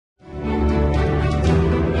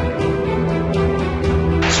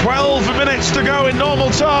in normal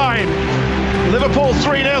time. Liverpool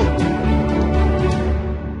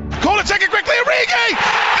 3-0. Corner taken quickly, Origi!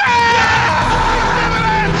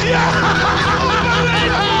 Yeah! Yeah!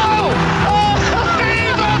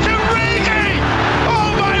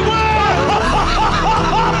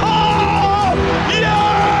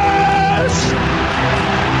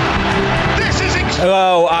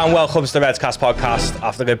 Hello and welcome to the Redscast podcast.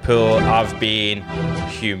 After Liverpool have been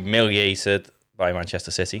humiliated by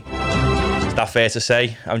Manchester City. Is that fair to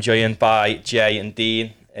say? I'm joined by Jay and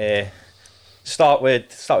Dean. Start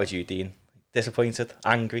with you, Dean. Disappointed,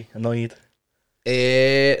 angry, annoyed?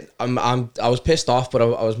 I was pissed off, but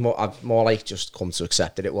I'm more like just come to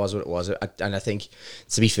accept that it was what it was. And I think,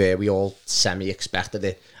 to be fair, we all semi-expected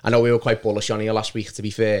it. I know we were quite bullish on here last week, to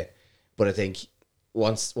be fair, but I think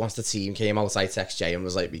once the team came out, I texted Jay and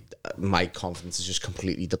was like, my confidence is just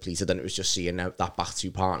completely depleted, and it was just seeing that back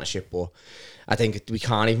two partnership. But I think we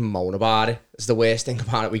can't even moan about it. It's the worst thing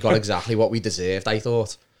about it. We got exactly what we deserved, I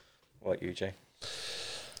thought. What about you, Jay?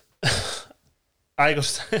 He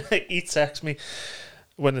texted me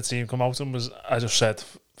when the team come out and I just said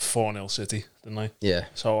 4-0 City, didn't I? Yeah.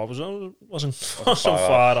 So I wasn't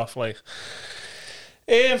far off. Like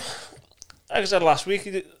I said last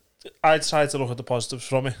week, I decided to look at the positives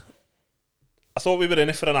from it. I thought we were in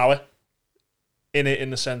it for an hour.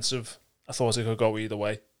 In the sense of, I thought it could go either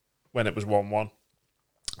way when it was 1-1.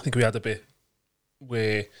 I think we had a bit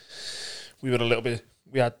where we were a little bit,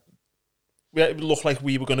 it looked like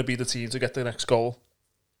we were going to be the team to get the next goal.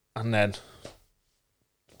 And then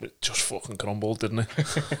it just fucking crumbled, didn't it?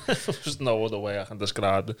 There's no other way I can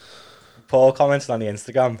describe it. Paul commented on the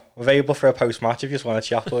Instagram, available for a post-match if you just want to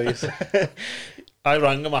chat, please. I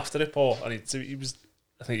rang him after it, Paul, and he was,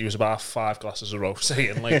 I think he was about 5 glasses of rose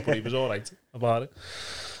saying, like, but he was all right about it.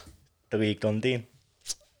 The league done, Dean?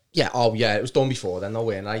 Yeah, it was done before then, no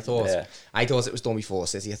way. And I thought it was done before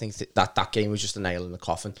City. I think that game was just a nail in the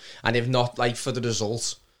coffin. And if not, like, for the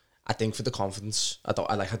results, I think for the confidence, I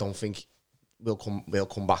don't think we'll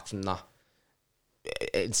come back from that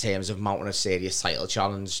in terms of mounting a serious title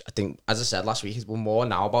challenge. I think, as I said last week, we're more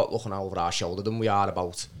now about looking over our shoulder than we are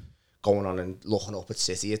about going on and looking up at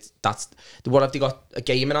City. What have they got? A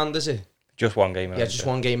game in hand, is it? Just one game in hand. Yeah, just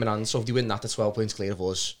one game in hand. So if they win that, they're 12 points clear of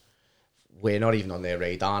us. We're not even on their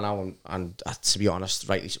radar now, and to be honest,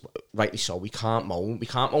 rightly so. We can't moan. We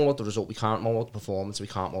can't moan about the result. We can't moan about the performance. We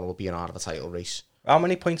can't moan about being out of a title race. How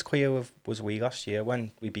many points clear was we last year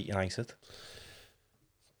when we beat United?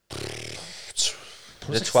 Was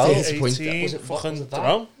it 12? 30 points? Was it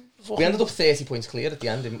that? We ended up 30 points clear at the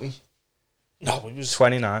end, didn't we? No, it was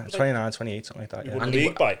 29, 28, something like that. We Yeah. won the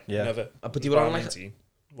league by. Yeah. Never. But you were on like 19.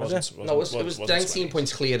 it was 19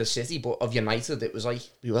 points clear of City, but of United, it was like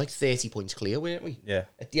we were like 30 points clear, weren't we? Yeah.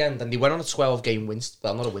 At the end, and they went on a 12-game win.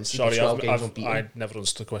 Well, not a win streak, Sorry, 12 games unbeaten. I never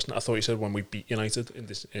understood the question. I thought you said when we beat United in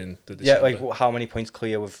the December. Yeah, like how many points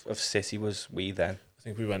clear of City was we then? I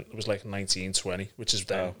think it was like 19-20, which is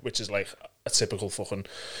like a typical fucking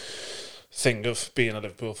thing of being a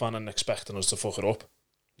Liverpool fan and expecting us to fuck it up.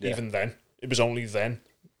 Yeah. Even then, it was only then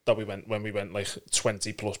that when we went like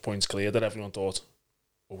 20 plus points clear that everyone thought,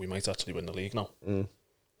 well, we might actually win the league now.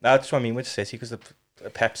 That's what I mean with City, because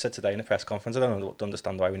Pep said today in the press conference, I don't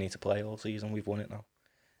understand why we need to play all season. We've won it now.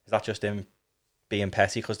 Is that just him being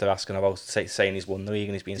petty because they're asking about saying he's won the league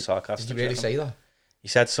and he's being sarcastic? Did he really say that? He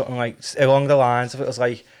said something like along the lines of it was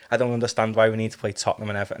like, I don't understand why we need to play Tottenham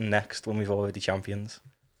and Everton next when we've already champions.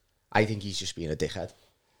 I think he's just being a dickhead.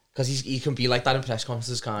 Because he can be like that in press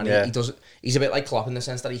conferences, can't he? Yeah. He's a bit like Klopp in the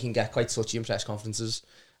sense that he can get quite touchy in press conferences.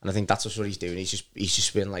 And I think that's just what he's doing. He's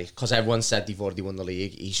just been like, because everyone said they've already won the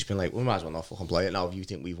league, he's just been like, we might as well not fucking play it now if you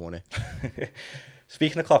think we've won it.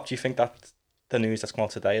 Speaking of Klopp, do you think that the news that's come out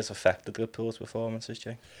today has affected Liverpool's performances,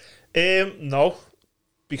 Jay? No,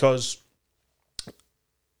 because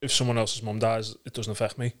if someone else's mum dies, it doesn't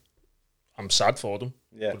affect me. I'm sad for them,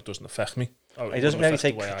 but it doesn't affect me. He doesn't really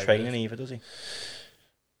take training either, does he?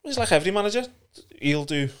 He's like every manager. He'll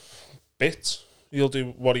do bits. He'll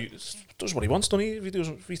do what he wants, doesn't he?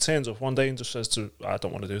 If he turns up one day and just says I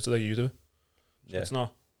don't want to do it today, you do it. So it's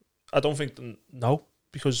not. I don't think no,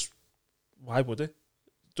 because why would it?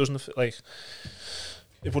 Doesn't like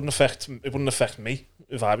it wouldn't affect me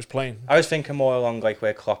if I was playing. I was thinking more along like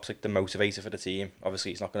where Klopp's like the motivator for the team.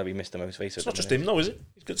 Obviously, he's not going to be Mr. Motivator. It's not just him, though, is it?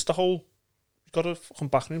 It's the whole. He's got a fucking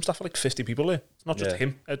backroom staff of like 50 people there. It's not just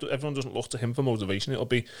him. Everyone doesn't look to him for motivation. It'll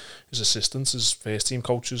be his assistants, his first team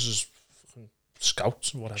coaches, his fucking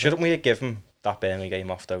scouts, whatever. Shouldn't we give him that Burnley game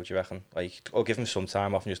off though? Do you reckon? Like, or give him some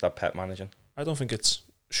time off and just have Pep managing? I don't think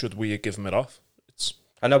should we give him it off.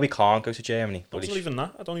 I know we can't go to Germany, but it's not even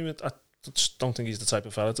that. just don't think he's the type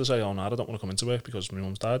of fella to say, oh no, I don't want to come into work because my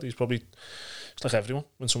mum's died. It's like everyone.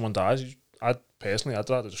 When someone dies, I'd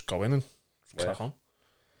rather just go in and crack on.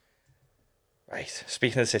 Right.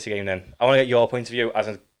 Speaking of the City game then, I want to get your point of view as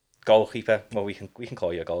a goalkeeper. Well, we can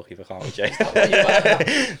call you a goalkeeper, can't we, Jay?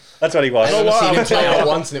 That's what he was. I've seen him play out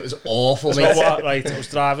once and it was awful, mate. Right, I was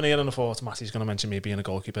driving here and I thought, Matty's going to mention me being a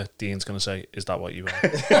goalkeeper. Dean's going to say, is that what you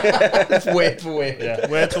are? Word for word. Yeah,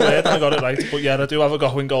 word for word, and I got it right. But yeah, I do have a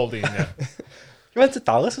go in goal, Dean, yeah. You went to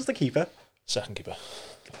Dallas as the keeper? Second keeper.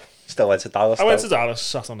 Still went to Dallas. I went to Dallas,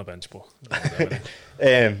 sat on the bench, but...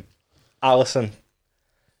 Alisson,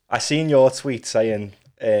 I seen your tweet saying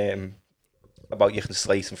about Jochen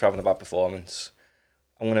Slaton for having a bad performance.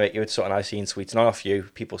 I'm going to make you with something I've seen tweets, not off you,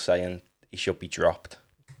 people saying he should be dropped.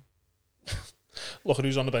 Look at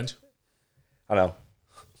who's on the bench. I know.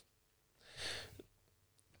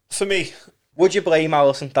 For me... Would you blame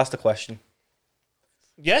Alisson? That's the question.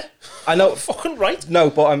 Yeah. I know. Fucking right. No,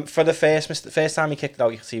 but for the first time he kicked it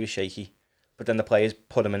out, you could see he was shaky. But then the players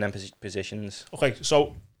put him in them positions. Okay,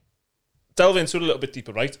 so delve into it a little bit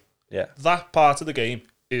deeper, right? Yeah. That part of the game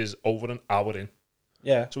is over an hour in.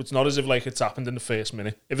 Yeah. So it's not as if like it's happened in the first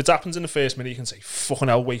minute. If it happens in the first minute, you can say, fucking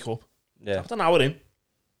hell, wake up. Yeah. It's an hour in.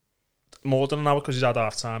 More than an hour because he's had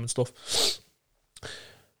half time and stuff.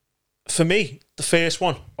 For me, the first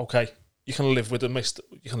one, okay, you can live with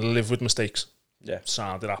mistakes. Yeah.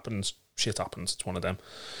 Sad, it happens. Shit happens. It's one of them.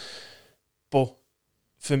 But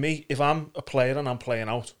for me, if I'm a player and I'm playing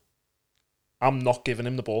out, I'm not giving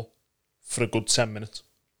him the ball for a good 10 minutes.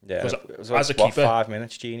 Yeah. It was as a keeper, 5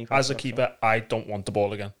 minutes, Genie. As a keeper, I don't want the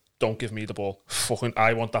ball again. Don't give me the ball. Fucking,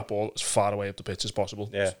 I want that ball as far away up the pitch as possible.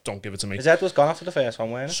 Yeah. Just don't give it to me. His head was gone after the first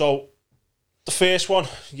one, weren't it? So, the first one,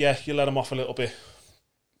 yeah, you let him off a little bit.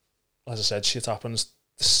 As I said, shit happens.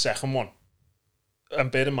 The second one,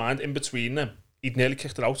 and bear in mind, in between them, he'd nearly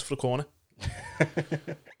kicked it out for a corner.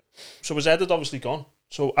 So his head had obviously gone.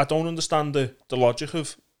 So I don't understand the logic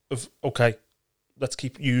of okay, let's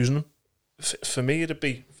keep using him. For me, it'd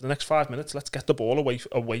be, for the next 5 minutes, let's get the ball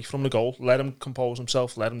away from the goal. Let him compose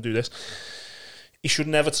himself. Let him do this. He should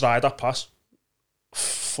never try that pass.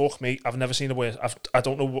 Fuck me. I've never seen a way. I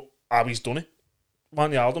don't know how he's done it.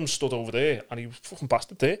 Manny Aldum stood over there and he fucking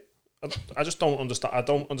passed it there. I just don't understand. I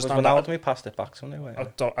don't understand. Was Ronaldo passed it back somewhere?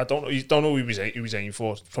 I don't know. You don't know who he was aiming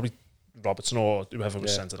for. Probably Robertson or whoever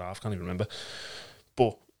was centre half. Can't even remember.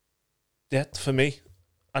 But yeah, for me,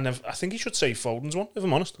 I think he should say Foden's one. If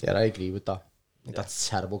I'm honest. Yeah, I agree with that. That's a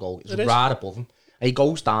terrible goal. It's right above him. And he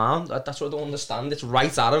goes down. That's what I don't understand. It's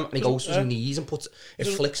right at him, and he goes to his knees and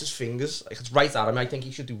flicks his fingers. Like, it's right at him. I think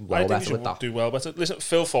he should do well better with that. Do well better. Listen,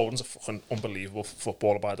 Phil Foden's a fucking unbelievable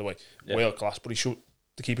footballer, by the way. Yeah. World class, but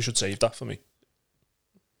the keeper should save that for me.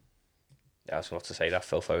 Yeah, I was about to say that.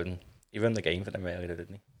 Phil Foden, he ran the game for them earlier,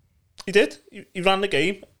 didn't he? He did. He ran the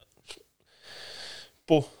game.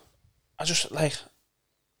 But I just, like,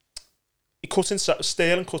 he cut inside.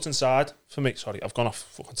 Sterling cut inside for me. Sorry, I've gone off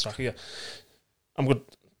fucking track here. I'm good.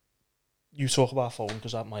 You talk about Foden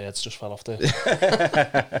because my head's just fell off there.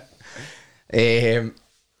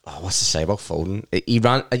 What's to say about Foden?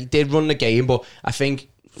 He did run the game, but I think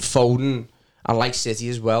Foden, and like City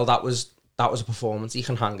as well, that was a performance he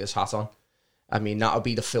can hang his hat on. I mean, that would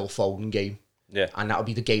be the Phil Foden game. Yeah. And that would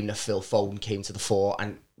be the game that Phil Foden came to the fore.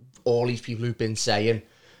 And all these people who've been saying,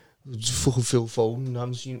 fucking Phil Foden, I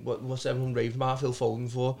haven't seen what's everyone raving about Phil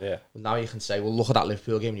Foden for. Yeah. Well, now you can say, well, look at that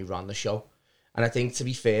Liverpool game, he ran the show. And I think, to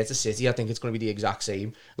be fair to City, I think it's going to be the exact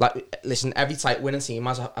same. Like, listen, every winning team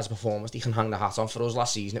has a performance he can hang the hat on. For us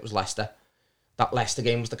last season, it was Leicester. That Leicester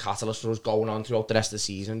game was the catalyst for us going on throughout the rest of the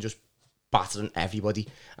season, just battering everybody.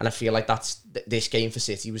 And I feel like this game for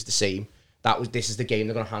City was the same. This is the game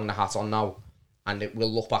they're going to hang the hat on now. And we'll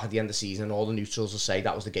look back at the end of the season and all the neutrals will say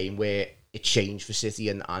that was the game where it changed for City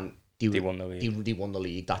and they won the league. They won the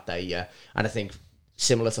league that day, yeah. And I think,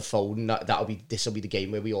 similar to Foden, this will be the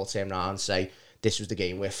game where we all turn around and say this was the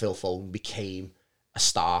game where Phil Foden became a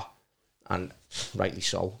star, and rightly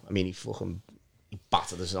so. I mean, he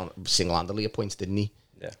battered us single-handedly at points, didn't he?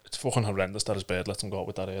 Yeah, it's fucking horrendous that his bird let him go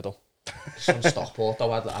with that hurdle. From Stockport,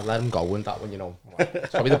 though, I'd let him go with that one. You know, it's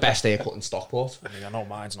probably the best haircut in Stockport. I mean, I know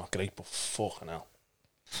mine's not great, but fucking hell.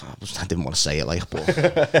 I didn't want to say it like, but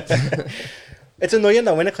it's annoying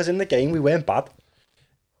though, isn't it? Because in the game we weren't bad.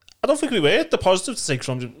 I don't think we were. The positive to take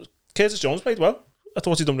from Curtis Jones played well. I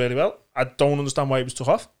thought he'd done really well. I don't understand why he was took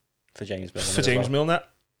off. For James Milner. For James Milner.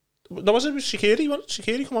 No, was it Shaqiri?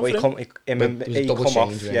 Shaqiri come on he come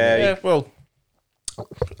off. Yeah, well,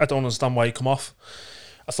 I don't understand why he come off.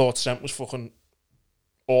 I thought Trent was fucking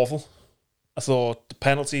awful. I thought the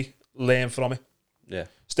penalty, learn from it. Yeah.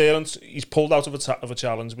 Sterling, he's pulled out of a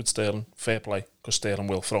challenge with Sterling. Fair play, because Sterling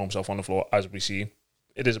will throw himself on the floor, as we've seen.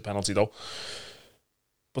 It is a penalty, though.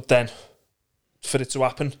 But then, for it to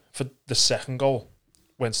happen for the second goal,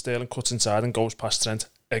 when Sterling cuts inside and goes past Trent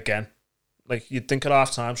again, like, you'd think at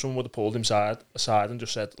half-time someone would have pulled him aside and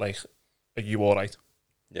just said, like, are you all right?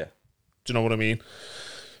 Yeah. Do you know what I mean?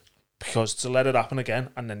 Because to let it happen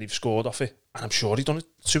again, and then they've scored off it, and I'm sure he's done it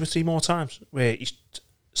 2 or 3 more times, where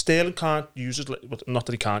Sterling can't use his, not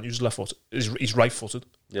that he can't use his left foot, he's right-footed.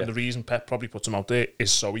 Yeah. And the reason Pep probably puts him out there is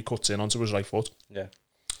so he cuts in onto his right foot. Yeah.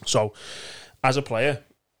 So, as a player,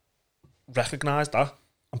 recognise that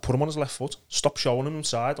and put him on his left foot. Stop showing him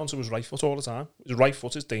inside onto his right foot all the time. His right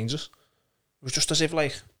foot is dangerous. It was just as if,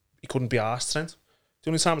 like, he couldn't be arsed, Trent.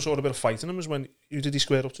 The only time I saw a bit of fighting him was when he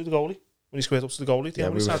squared up to the goalie. When he squared up to the goalie. Yeah,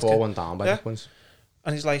 we were 4-1 down by that point.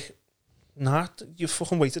 And he's like, nah, you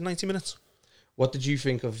fucking waited 90 minutes. What did you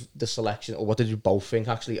think of the selection, or what did you both think,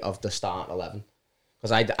 actually, of the starting 11?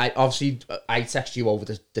 Because I obviously texted you over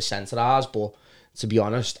the centre halves, but to be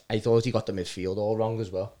honest, I thought he got the midfield all wrong as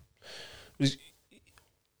well.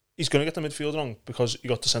 He's going to get the midfield wrong because he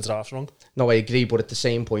got the centre halves wrong. No, I agree, but at the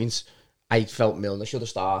same point, I felt Milner should have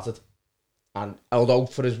started. And although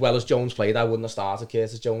for as well as Jones played, I wouldn't have started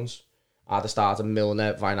Curtis Jones. I'd have started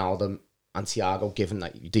Milner, Wijnaldum and Thiago, given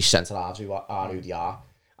that these centre halves who they are.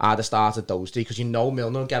 I'd have started those 3 because you know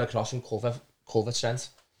Milner will get across and cover Trent.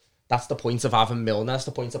 That's the point of having Milner. That's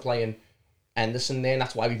the point of playing Henderson there. And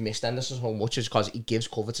that's why we've missed Henderson so much, is because he gives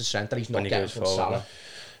cover to Trent that he's not getting from Salah.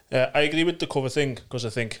 I agree with the cover thing, because I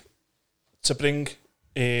think to bring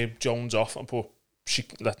Jones off and put,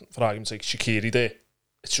 for argument's sake, Shaqiri there,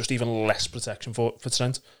 it's just even less protection for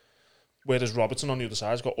Trent. Whereas Robertson on the other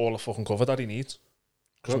side has got all the fucking cover that he needs.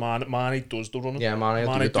 Because Mane does the running. Yeah, Mane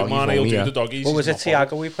will do the doggies. Well, was it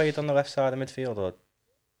Thiago we played on the left side of midfield, or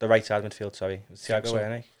the right side of midfield, sorry? It was Thiago,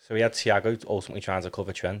 wasn't he? So we had Thiago ultimately trying to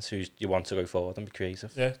cover Trent, who you want to go forward and be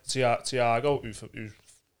creative. Yeah, Thiago, who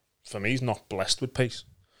for me is not blessed with pace.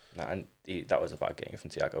 Nah, and that was a bad game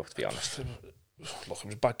from Thiago, to be honest. Look, it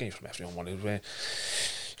was a bad game from everyone.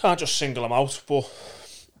 Can't just single him out, but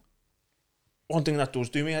one thing that does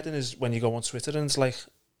do me head in is when you go on Twitter and it's like,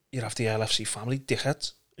 you have the LFC family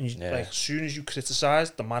dickheads, and you, like, as soon as you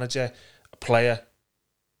criticise the manager, a player,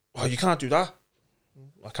 oh, you can't do that.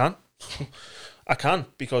 I can. I can,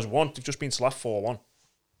 because 1, they've just been slapped 4-1.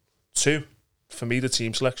 2, for me, the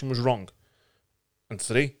team selection was wrong. And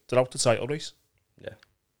 3, they're out the title race. Yeah.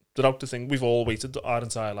 They're out the thing we've all waited our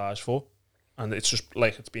entire lives for. And it's just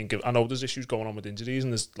like, it's being given. I know there's issues going on with injuries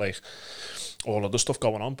and there's like all other stuff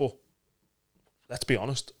going on, but let's be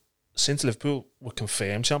honest, since Liverpool were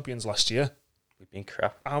confirmed champions last year, we've been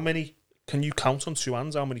crap. How many, can you count on 2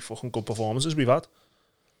 hands how many fucking good performances we've had?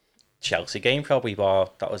 Chelsea game probably,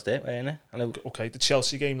 but that was it, wasn't it? Okay, the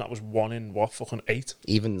Chelsea game, that was 1 in what, fucking 8?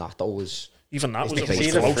 Even that though was... Even that was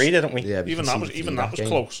close. 3, didn't we? Yeah, even that was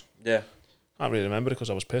close. Yeah. I can't really remember it because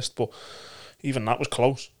I was pissed, but even that was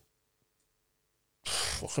close.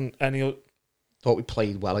 Fucking any... Thought we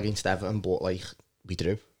played well against Everton, but like, we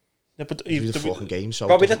drew. Yeah, but the fucking game, so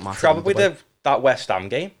probably that West Ham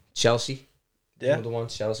game. Chelsea. Yeah. Another one,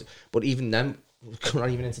 Chelsea. But even then, we're not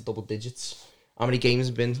even into double digits. How many games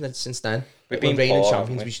have been since then? We've been reigning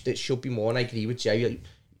champions. It should be more, and I agree with Jay.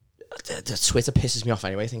 The Twitter pisses me off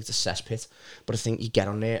anyway. I think it's a cesspit. But I think you get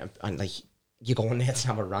on there and like, you go on there to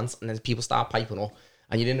have a rant, and then people start piping up,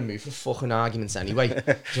 and you're in the mood for fucking arguments anyway.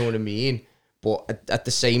 Do you know what I mean? But at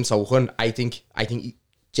the same token, I think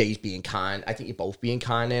Jay's being kind. I think you're both being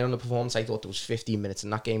kind there on the performance. I thought there was 15 minutes in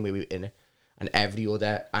that game where we were in it, and every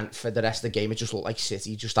other, and for the rest of the game, it just looked like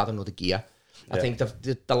City just had another gear. Yeah. I think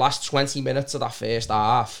the last 20 minutes of that first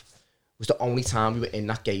half was the only time we were in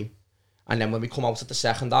that game. And then when we come out at the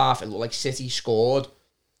second half, it looked like City scored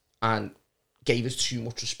and gave us too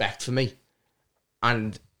much respect for me.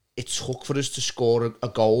 And it took for us to score a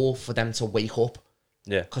goal for them to wake up.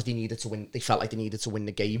 Yeah. Because they needed to win. They felt like they needed to win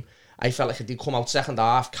the game. I felt like if they'd come out second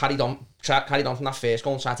half, carried on from that first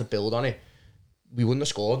goal and tried to build on it, we wouldn't have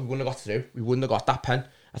scored. We wouldn't have got through. We wouldn't have got that pen.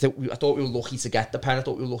 I thought we were lucky to get the pen. I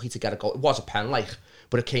thought we were lucky to get a goal. It was a pen, like,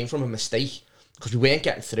 but it came from a mistake because we weren't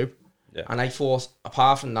getting through. Yeah. And I thought,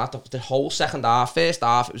 apart from that, the whole second half, first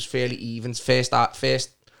half, it was fairly even. First half,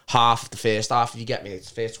 the first half, if you get me, it's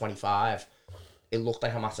first 25. It looked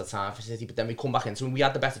like a massive time for City, but then we come back into it and we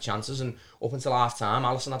had the better chances, and up until half time,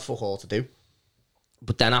 Alisson had fuck all to do.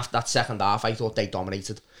 But then after that second half, I thought they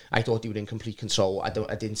dominated. I thought they were in complete control. I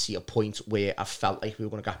didn't see a point where I felt like we were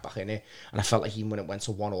going to get back in it, and I felt like even when it went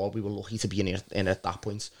to 1-1, we were lucky to be in it at that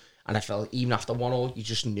point. And I felt even after 1-1, you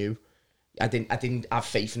just knew. I didn't have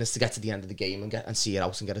faith in us to get to the end of the game and see it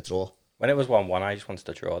out and get a draw. When it was 1-1, I just wanted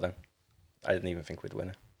to draw then. I didn't even think we'd win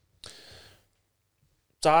it.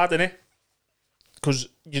 It's hard, innit? Because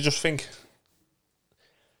you just think...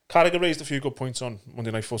 Carragher raised a few good points on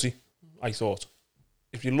Monday Night Footy, I thought.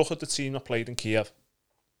 If you look at the team that played in Kiev,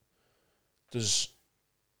 there's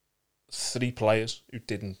 3 players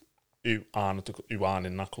who aren't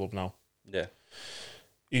in that club now. Yeah.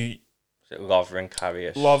 Lovren,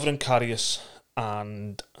 Karius. Lovren, Karius,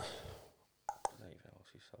 and...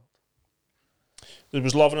 There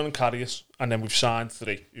was Lovren and Karius, and then we've signed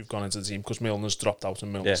 3 who've gone into the team because Milner's dropped out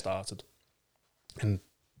and Milner started in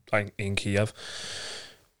Kiev.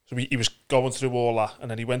 So he was going through all that, and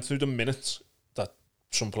then he went through the minutes that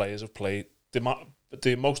some players have played. The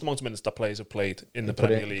most amount of minutes that players have played in the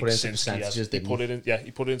Premier League since Kiev.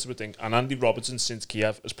 He put it into a thing. And Andy Robertson since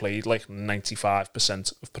Kiev has played like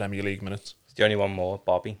 95% of Premier League minutes. It's the only one more,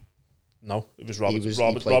 Bobby. No, it was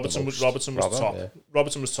Robertson was top. Yeah.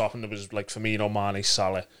 Robertson was top, and there was like Firmino, Mane,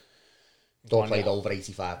 Salah. All played over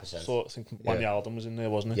 85%. So I think Wijnaldum was in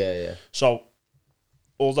there, wasn't he? Yeah. So,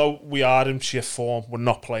 although we are in shift form, we're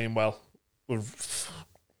not playing well. We're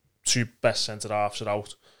 2 best centre halves are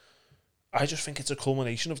out. I just think it's a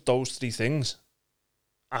culmination of those 3 things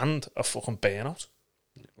and a fucking burnout.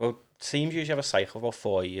 Well, teams usually have a cycle of about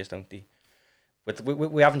 4 years, don't they? But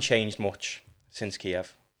we haven't changed much since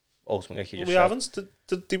Kiev. Ultimately, we haven't.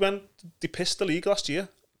 They pissed the league last year.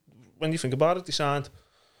 When you think about it, they signed.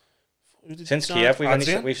 Since Kiev,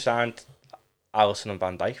 we've signed Alisson and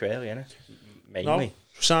Van Dijk, really, innit? Mainly. No,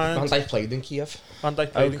 Van Dijk played in Kiev. Van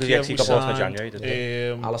Dijk played in Kiev. He got both in January, didn't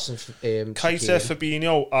he? Alisson, Keita,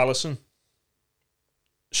 Fabinho, Alisson,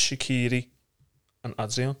 Shaqiri, and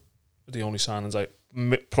Adrian are the only signings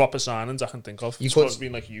proper signings I can think of. It's supposed to be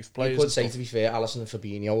like youth players. You could say, to be fair, Alisson and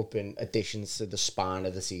Fabinho have been additions to the spine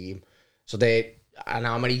of the team. So and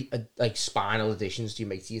how many spinal additions do you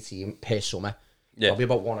make to your team per summer? Yeah. Probably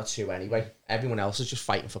about 1 or 2 anyway. Everyone else is just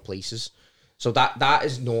fighting for places. So that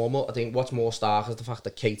is normal. I think what's more stark is the fact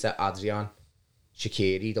that Keita, Adrian,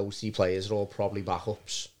 Shaqiri, those 3 players are all probably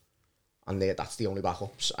backups. And that's the only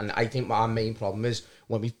backups. And I think our main problem is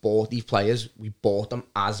when we bought these players, we bought them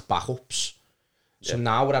as backups. So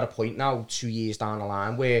now we're at a point now, 2 years down the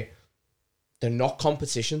line, where they're not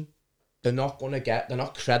competition. They're not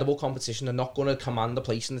credible competition. They're not going to command the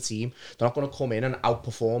place in the team. They're not going to come in and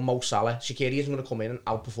outperform Mo Salah. Shaqiri isn't going to come in and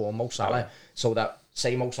outperform Mo Salah. So that,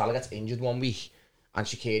 say Mo Salah gets injured 1 week and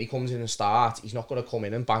Shaqiri comes in and starts, he's not going to come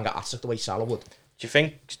in and bang at Asak the way Salah would. Do you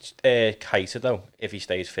think Keita, though, if he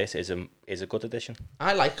stays fit, is a good addition?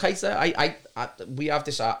 I like Keita. I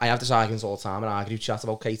have this argument all the time in our group chat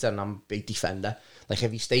about Keita, and I'm a big defender. Like,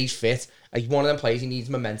 if he stays fit, like one of them players, he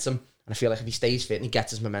needs momentum. And I feel like if he stays fit and he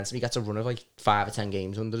gets his momentum, he gets a run of like 5 or 10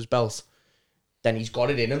 games under his belt, then he's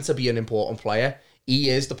got it in him to be an important player. He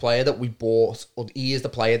is the player that we bought, or he is the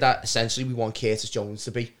player that essentially we want Curtis Jones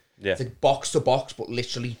to be. Yeah. It's like box to box, but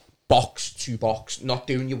literally box to box, not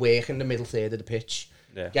doing your work in the middle third of the pitch.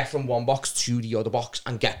 Yeah. Get from one box to the other box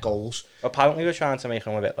and get goals. Apparently we're trying to make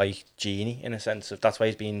him a bit like Genie, in a sense of that's why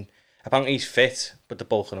he's been... Apparently he's fit, but they're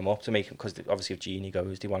bulking him up to make him... Because obviously if Genie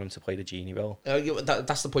goes, they want him to play the Genie role.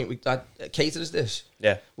 That's the point. Keita is this.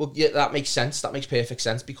 Yeah. Well, yeah, that makes sense. That makes perfect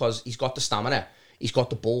sense because he's got the stamina, he's got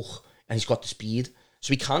the bulk, and he's got the speed.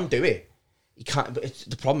 So he can do it. He can't... But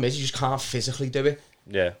the problem is he just can't physically do it.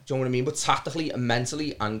 Yeah. Do you know what I mean? But tactically and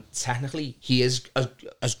mentally and technically, he is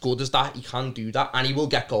as good as that. He can do that, and he will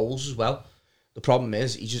get goals as well. The problem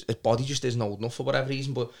is his body just isn't old enough for whatever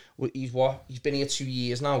reason. But he's been here 2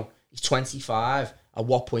 years now. He's 25. At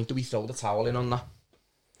what point do we throw the towel in on that?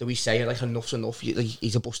 Do we say like enough's enough?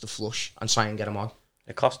 He's a bust of flush and try and get him on.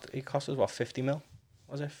 It cost us what, 50 mil?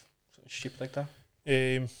 Was it something stupid like that?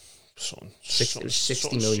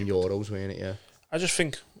 60 million euros, weren't it? Yeah. I just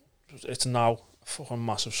think it's now a fucking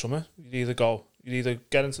massive summer. You either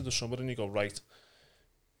get into the summer and you go right.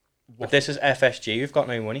 But this is FSG. We've got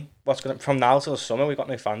no money. From now till the summer? We've got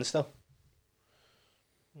no fans still.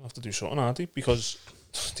 We'll have to do something, aren't they? Because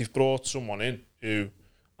they've brought someone in who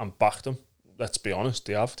and backed them. Let's be honest,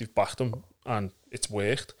 they have. They've backed them and it's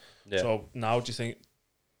worked. Yeah. So now, do you think,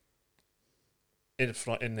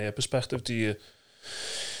 in their perspective, did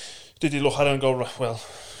you look at it and go, well,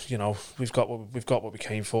 you know, we've got what we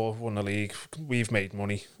came for, won the league, we've made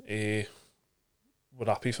money, we're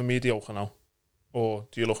happy for mediocre now? Or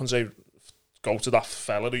do you look and say, go to that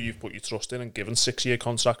fella who you've put your trust in and given 6-year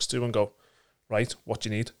contracts to and go, right, what do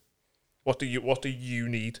you need? What do you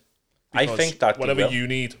need? Because I think that whatever you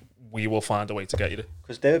need, we will find a way to get you there.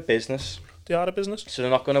 Because they're a business. They are a business. So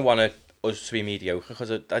they're not going to want us to be mediocre,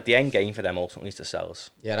 because at the end game for them ultimately is to sell us.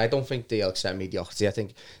 Yeah, and I don't think they'll accept mediocrity. I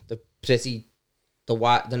think they're pretty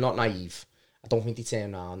they're not naive. I don't think they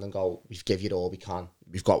turn around and go, we've give you all we can.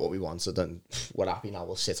 We've got what we wanted and we're happy now,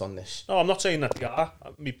 we'll sit on this. No, I'm not saying that they are.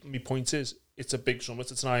 My point is, it's a big summer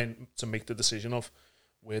to try and to make the decision of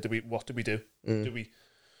what do we do?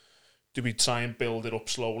 Do we try and build it up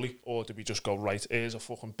slowly, or do we just go, right, here's a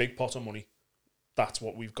fucking big pot of money. That's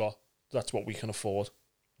what we've got. That's what we can afford.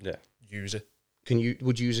 Yeah. Use it.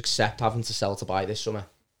 Would you accept having to sell to buy this summer?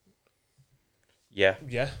 Yeah.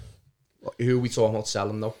 Yeah. Who are we talking about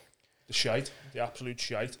selling though? The absolute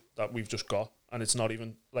shite that we've just got. And it's not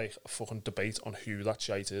even like a fucking debate on who that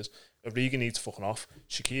shite is. Origi needs fucking off.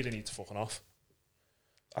 Shaqiri needs fucking off.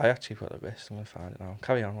 I actually put the list. I'm going to find it now.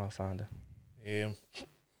 Carry on while I find it.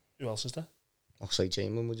 Who else is there?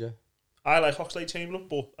 Oxlade-Chamberlain, would you? I like Oxlade-Chamberlain,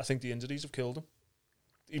 but I think the injuries have killed him.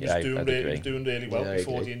 He was doing really well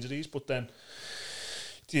before the injuries, but then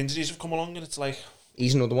the injuries have come along and it's like...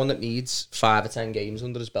 He's another one that needs 5 or 10 games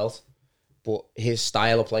under his belt, but his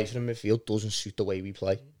style of play for the midfield doesn't suit the way we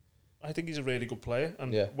play. I think he's a really good player,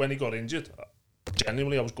 and when he got injured,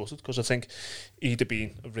 genuinely I was gutted because I think he'd have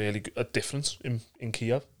been a difference in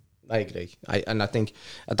Kiev. I agree. I think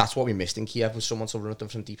that's what we missed in Kiev, was someone to run at them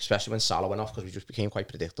from deep, especially when Salah went off, because we just became quite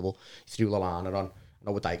predictable. He threw Lallana on. I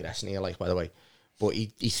know we're digressing here, by the way, but he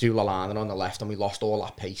threw Lallana on the left and we lost all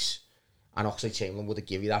that pace, and Oxlade-Chamberlain would have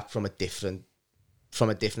given you that from a different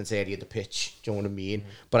area of the pitch. Do you know what I mean?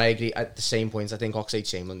 But I agree, at the same point, I think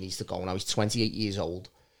Oxlade-Chamberlain needs to go now. He's 28 years old.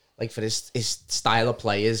 Like, for his style of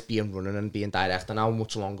players, being running and being direct, and how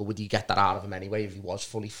much longer would you get that out of him anyway if he was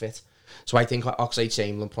fully fit? So I think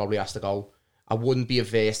Oxlade-Chamberlain probably has to go. I wouldn't be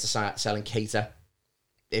averse to selling Keita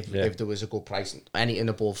if there was a good price. Anything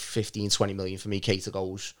above 15-20 million for me, Keita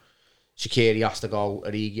goes. Shaqiri has to go.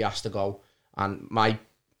 Origi has to go. And I'm going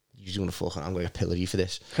to get pillory for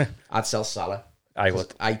this. I'd sell Salah. I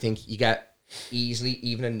would. I think you get easily,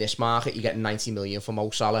 even in this market, you get 90 million for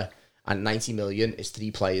Mo Salah. And 90 million is 3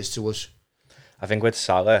 players to us. I think with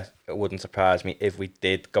Salah, it wouldn't surprise me if we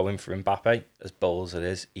did go in for Mbappe, as bold as it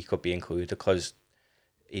is, he could be included because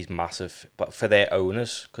he's massive. But for their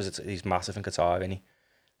owners, because he's massive in Qatar, isn't he?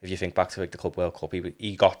 If you think back to the Club World Cup,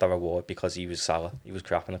 he got the reward because he was Salah. He was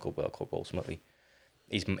crap in the Club World Cup ultimately.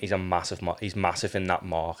 He's massive in that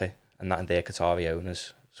market and that in their Qatari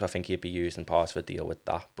owners. So I think he'd be used in part of a deal with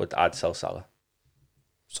that. But I'd sell Salah.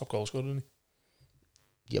 Top goal scorer, isn't he?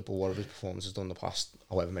 Yeah, but what have his performances done the past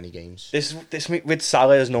however many games? This with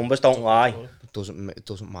Salah's numbers don't lie. It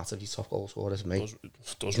doesn't matter if he's top goal scorer, to me.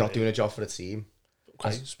 He's not doing a job for the team.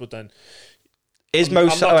 Okay, but then is Mo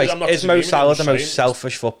Salah the most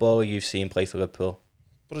selfish footballer you've seen play for Liverpool?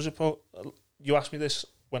 But as you asked me this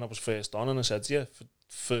when I was first on, and I said, yeah,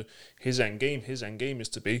 for his end game is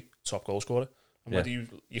to be top goal scorer. And whether you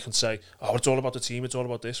can say, oh, it's all about the team, it's all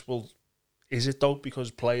about this. Well, is it though?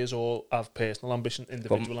 Because players all have personal ambition,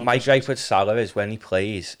 individual ambition. My gripe with Salah is when he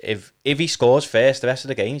plays, if he scores first, the rest of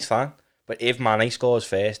the game is fine. But if Mane scores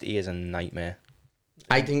first, he is a nightmare.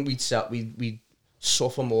 I think we'd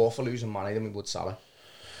suffer more for losing Mane than we would Salah.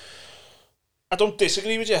 I don't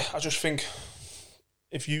disagree with you. I just think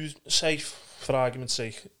if you say, for argument's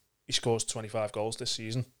sake, he scores 25 goals this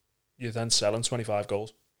season, you're then selling 25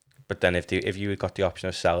 goals. But then if you got the option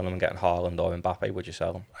of selling him and getting Haaland or Mbappe, would you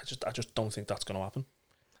sell him? I just don't think that's going to happen.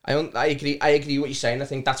 I agree what you're saying. I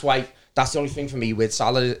think that's the only thing for me with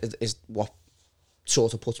Salah is what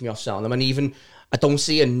sort of puts me off selling him. And even I don't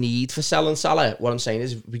see a need for selling Salah. What I'm saying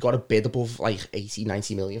is we got a bid above like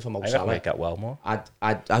 80-90 million for Mo Salah. I might get well more. I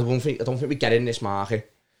don't think we get in this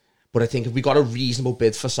market. But I think if we got a reasonable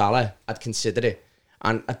bid for Salah, I'd consider it.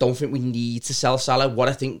 And I don't think we need to sell Salah. What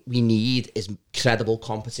I think we need is credible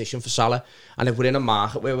competition for Salah. And if we're in a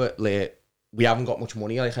market where we haven't got much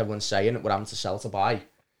money, like everyone's saying, we're having to sell to buy,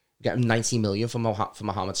 getting 90 million for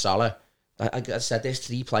Mohamed Salah. I said there's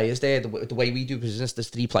 3 players there. The way we do business, there's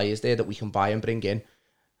 3 players there that we can buy and bring in.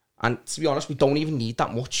 And to be honest, we don't even need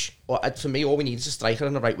that much. For me, all we need is a striker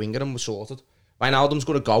and a right winger, and we're sorted. Wijnaldum's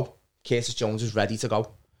going to go. Curtis Jones is ready to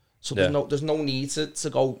go. So there's no need to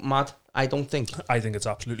go mad, I don't think. I think it's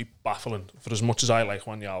absolutely baffling. For as much as I like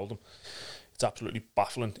Wijnaldum, it's absolutely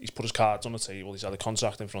baffling. He's put his cards on the table. He's had a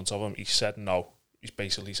contract in front of him. He said no. He's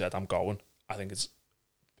basically said, I'm going. I think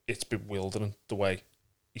it's bewildering the way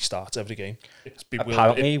he starts every game.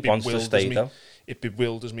 Apparently he wants to stay though. It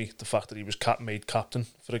bewilders me, the fact that he was made captain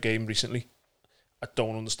for a game recently. I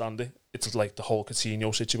don't understand it. It's like the whole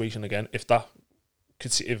Coutinho situation again. When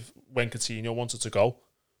Coutinho wanted to go,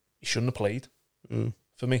 he shouldn't have played,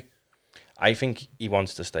 for me. I think he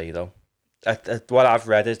wants to stay, though. What I've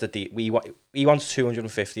read is that he wants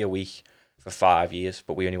 250 a week for 5 years,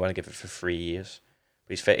 but we only want to give it for 3 years.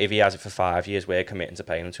 But if he has it for 5 years, we're committing to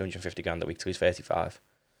paying him 250 grand a week till he's 35.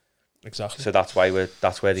 Exactly. So that's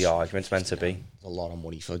where the argument's meant to be. A lot of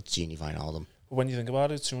money for Gini Wijnaldum. But when you think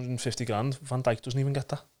about it, 250 grand, Van Dijk doesn't even get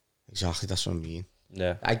that. Exactly, that's what I mean.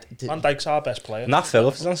 Yeah. Van Dijk's our best player. Nat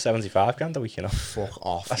Phillips is on 75 grand a week, you know. Fuck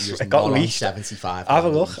off. He was it got not on leaked. 75. Have a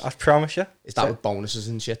look, I promise you. Is that with bonuses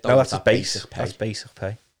and shit? No, that's that basic pay. That's basic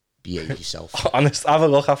pay. Behave yourself. Honest, have a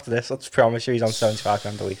look after this. I promise you he's on 75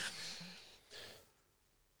 grand a week.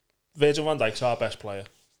 Virgil van Dijk's our best player.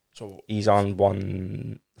 So he's on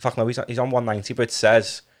he's on 190, but it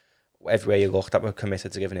says everywhere you look that we're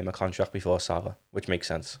committed to giving him a contract before Salah, which makes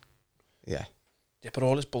sense. Yeah. Yeah, but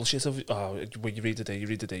all this bullshit of when you read the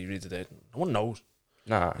day. No one knows.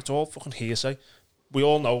 Nah. It's all fucking hearsay. We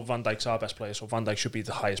all know Van Dijk's our best player, so Van Dijk should be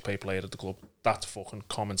the highest paid player at the club. That's fucking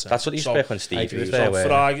common sense. That's what you spoke when Steve was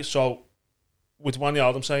there. So with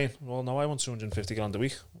Wijnaldum saying, well, no, I want 250 grand a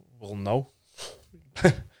week. Well, no.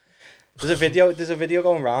 There's a video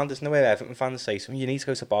going around, isn't there, where Everton fans say something, you need to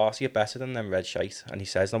go to Barca, you're better than them red shite. And he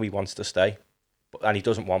says, no, he wants to stay. And he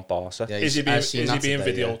doesn't want Barca. Yeah, is he being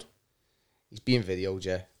videoed? Yeah. He's being videoed,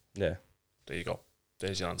 yeah. Yeah. There you go.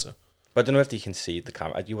 There's your answer. But I don't know if you can see the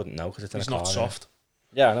camera. You wouldn't know because it's in he's a car. Not soft.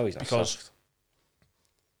 Yeah, I know he's not because soft.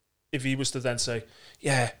 If he was to then say,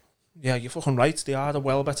 yeah, you're fucking right, they are the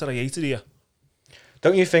well better, I hated you.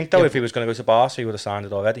 Don't you think, though, if he was going to go to Barca, he would have signed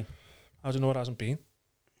it already? How do you know it hasn't been?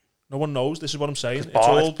 No one knows. This is what I'm saying. It's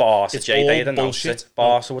all Barca. They'd announced it.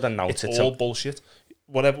 Barca would announce it. It's all bullshit.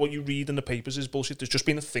 What you read in the papers is bullshit. There's just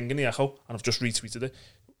been a thing in the Echo, and I've just retweeted it.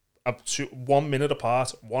 Up to 1 minute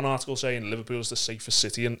apart, one article saying Liverpool is the safest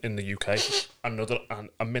city in the UK. Another, and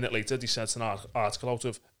a minute later, they sent an article out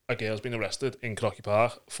of a girl's been arrested in Crocky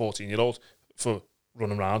Park, 14-year-old, for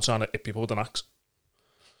running around trying to hit people with an axe.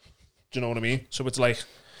 Do you know what I mean? So it's like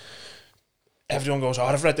everyone goes, oh,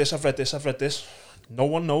 I've read this. No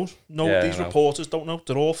one knows. These reporters don't know.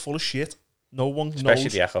 They're all full of shit. No one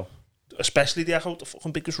knows. Especially the Echo, the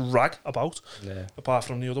fucking biggest rag about. Yeah. Apart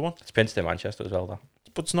from the other one. It's printed in Manchester as well, though.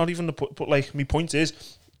 But it's not even the point. But like, my point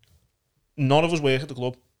is, none of us work at the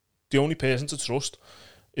club. The only person to trust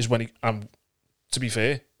is when he. To be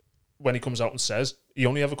fair, when he comes out and says, he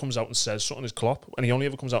only ever comes out and says something is Klopp, and he only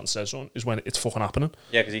ever comes out and says something is when it's fucking happening.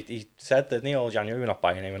 Yeah, because he said, didn't he, all January, we're not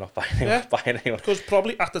buying anyone, Because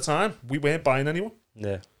probably at the time we weren't buying anyone.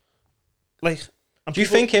 Yeah. Like, do you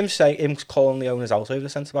think him calling the owners out over the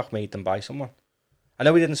centre back made them buy someone? I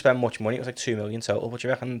know we didn't spend much money. It was like 2 million total, but do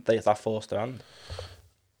you reckon that forced their hand?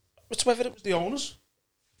 It's whether it was the owners.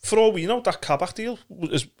 For all we know, that Kabak deal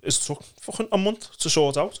is took fucking a month to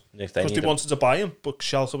sort out. Because they wanted to buy him, but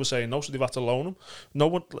Schalke was saying no, so they've had to loan him. No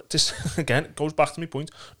one, this again, goes back to my point.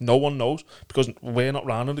 No one knows, because we're not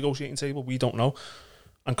round the negotiating table. We don't know.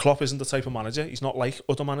 And Klopp isn't the type of manager. He's not like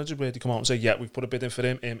other managers where they come out and say, yeah, we've put a bid in for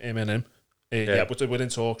him. Yeah, but we're in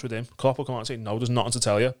talks with him. Klopp will come out and say, no, there's nothing to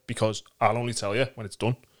tell you, because I'll only tell you when it's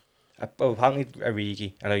done. Well, apparently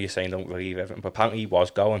Origi, I know you're saying don't believe everything, but apparently he was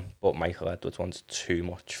going, but Michael Edwards wants too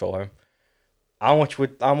much for him. How much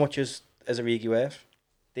is Origi worth,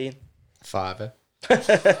 Dean? $5.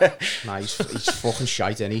 Nice. He's fucking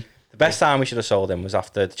shite, isn't he? The best time we should have sold him was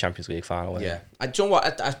after the Champions League final. Yeah. Do you know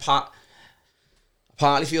what? I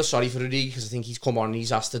partly feel sorry for Origi, because I think he's come on and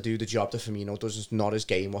he's asked to do the job that Firmino does. It's not his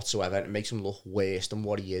game whatsoever. It makes him look worse than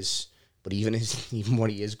what he is. But even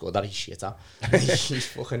when he is good at, he's shit at. He's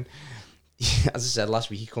fucking... As I said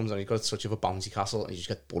last week, he comes on, he's got such of a bouncy castle, and he just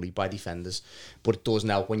gets bullied by defenders. But it doesn't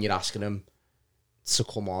help when you're asking him to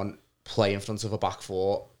come on, play in front of a back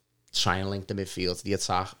four, try and link the midfield to the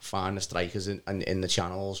attack, find the strikers in the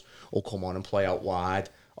channels, or come on and play out wide,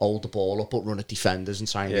 hold the ball up, but run at defenders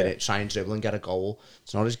and try and get it, try and dribble and get a goal.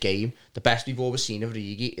 It's not his game. The best we've always seen of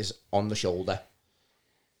Origi is on the shoulder.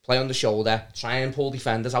 Play on the shoulder, try and pull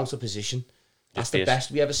defenders out of position. That's the best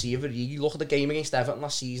we ever see of Origi. Look at the game against Everton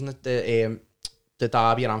last season at the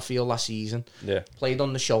derby at Anfield last season. Yeah. Played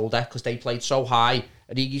on the shoulder because they played so high.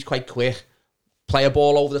 Origi's quite quick. Play a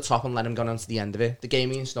ball over the top and let him go on to the end of it. The game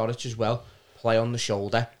against Norwich as well. Play on the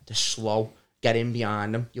shoulder. They're slow. Get in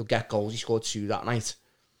behind them. You'll get goals. He scored 2 that night.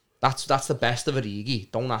 That's the best of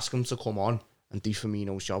Origi. Don't ask him to come on and do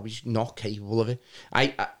Firmino's job. He's not capable of it.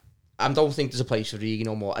 I don't think there's a place for Origi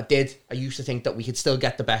no more. I used to think that we could still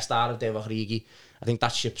get the best out of Divock Origi. I think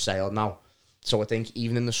that ship sailed now. So I think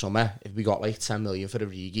even in the summer, if we got like 10 million for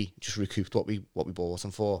Origi, just recouped what we bought him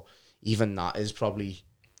for, even that is probably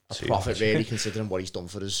a profit really, considering what he's done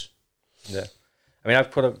for us. Yeah. I mean, I've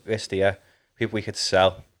put a list here. People we could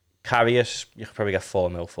sell. Karius, you could probably get 4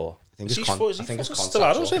 mil for. I think Is his he still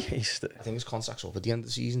out, is contract's he? up. I think his contract's up at the end of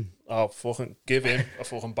the season. Oh, fucking give him a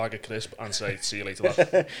fucking bag of crisp and say, see you later,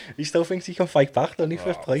 lad. He still thinks he can fight back, doesn't he,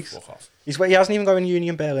 first place? Fuck off. He hasn't even got in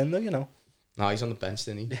Union Berlin, though, you know. No, he's on the bench,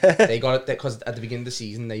 didn't he? They got it because at the beginning of the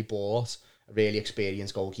season they bought a really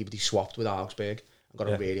experienced goalkeeper. They swapped with Augsburg and got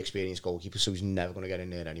a really experienced goalkeeper, so he's never going to get in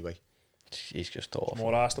there anyway. He's just awful.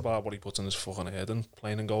 More asked about what he puts in his fucking head and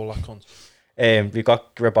playing in goal, that cunt. We've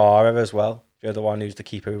got Grabara as well. You're the one who's the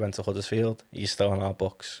keeper who went to Huddersfield. He's still on our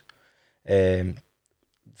books.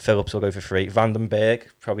 Phillips will go for free. Vandenberg,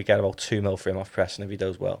 probably get about 2 mil for him off Preston if he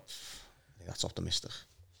does well. I think that's optimistic.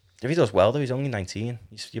 If he does well, though, he's only 19.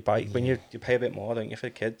 You buy when you pay a bit more, don't you, for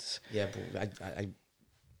the kids? Yeah, but I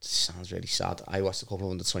sounds really sad. I watched a couple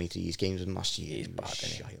of under-23s games with him last year. He's bad,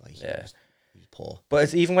 isn't he? Yeah. He's poor. But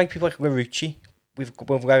it's even like people like Larucci. We've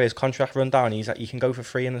got his contract run down. He's like, he can go for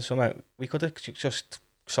free in the summer. We could have just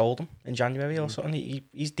sold him in January or something.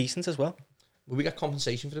 He's decent as well. Will we get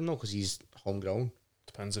compensation for him though? Because he's homegrown.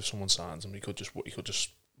 Depends if someone signs him. He could just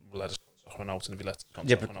let his contract run out, and if he lets his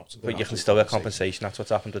contract run out, but you can still get compensation. That's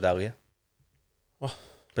what's happened with Elliot. What?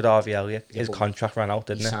 With Harvey Elliott, his contract ran out,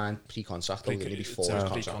 didn't it? He signed pre-contract though, before his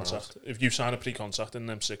contract ran out. If you sign a pre-contract in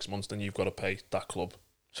them 6 months, then you've got to pay that club.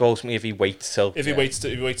 So ultimately, if he waits till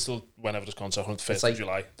whenever his contract runs, 1st of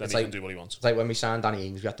July, then he can do what he wants. It's like when we signed Danny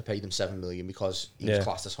Ings, we had to pay them 7 million because he was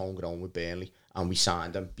classed as homegrown with Burnley, and we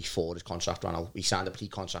signed him before his contract ran out. We signed a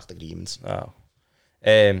pre-contract agreement. Oh,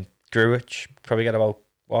 Grujic probably get about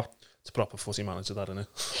what? It's a proper footy manager, that, isn't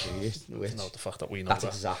it? No, the fact that we know that's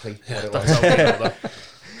that. Exactly what it That's was. how we know that.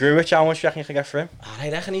 Grujic, how much do you reckon you can get for him? I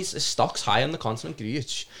reckon his stock's high on the continent,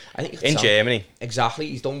 Grujic. I think you could In sell, Germany. Exactly,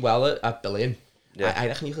 he's done well at Berlin. Yeah. I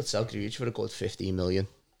reckon you could sell Grujic for a good 15 million.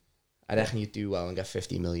 I reckon you'd do well and get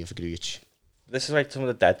 15 million for Grujic. This is like some of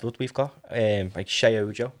the deadwood we've got. Like Shea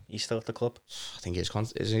Ojo, he's still at the club. I think his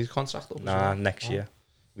contract up. Nah, next year.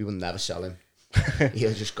 We will never sell him.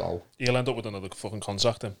 He'll just go. He'll end up with another fucking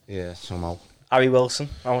contract then. Yeah, somehow. Harry Wilson,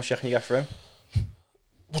 how much do you reckon you get for him?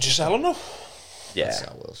 Would you sell him though? Yeah. I'd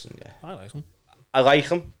sell Wilson, yeah. I like him. I like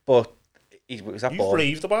him, but he was at You've Bournemouth.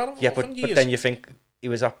 raved about him for Yeah, fucking but years. then you think he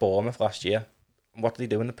was at Bournemouth last year. What did he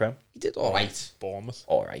do in the Prem? He did alright. Bournemouth.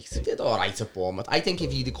 Alright. He did alright at Bournemouth. I think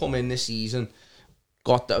if he'd come in this season,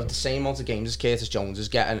 got the same amount of games as Curtis Jones is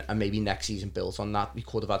getting, and maybe next season built on that, we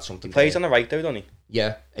could have had something. He plays there. on the right though, doesn't he?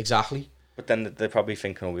 Yeah, exactly. But then they're probably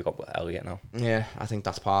thinking, oh, we've got Elliot now. Yeah, I think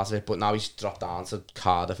that's part of it. But now he's dropped down to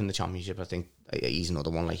Cardiff in the Championship. I think he's another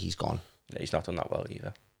one, like he's gone. Yeah, he's not done that well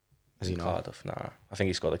either. Has he not? Cardiff, nah. I think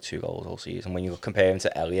he's scored like 2 goals all season. When you compare him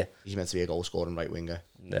to Elliot. He's meant to be a goal scoring right winger.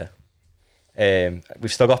 Yeah.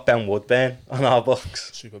 We've still got Ben Woodburn on our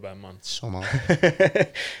books. Super Ben, man. Somehow.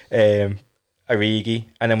 Origi.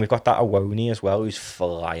 And then we've got that Awoni as well, who's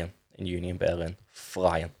flying in Union Berlin.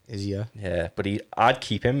 Flying. Is he? Yeah, but I'd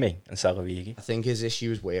keep him, me, and sell Origi. I think his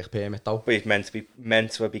issue is work permit though. But he's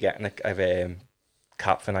meant to be getting a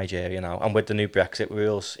cap for Nigeria now. And with the new Brexit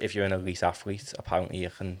rules, if you're an elite athlete, apparently you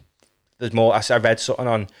can. There's more. I read something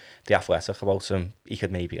on The Athletic about him. He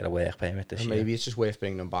could maybe get a work permit this year. Maybe it's just worth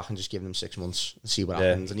bringing him back and just giving him 6 months and see what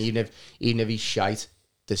happens. And even if he's shite,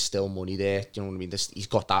 there's still money there. Do you know what I mean? He's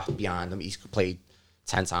got that behind him. He's played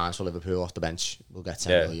 10 times for Liverpool off the bench. We'll get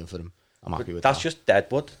 10 million for him. I'm happy with that. That's just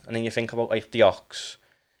deadwood. And then you think about like the Ox,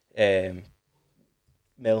 Milner.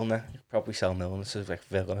 You probably sell Milner to like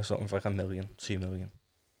Villa or something for like $1 million, $2 million.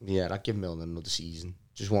 Yeah, I'd give Milner another season.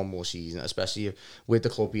 Just one more season, especially with the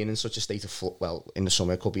club being in such a state of flux. Well, in the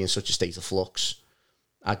summer, it could be in such a state of flux.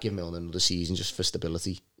 I'd give Milner another season just for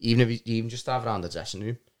stability. Even if he just have around the dressing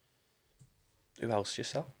room. Who else do you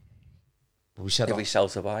sell? But we said If we sell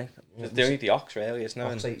to buy. There's only the Ox, really, isn't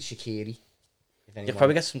there? I'd say Shaqiri. You'd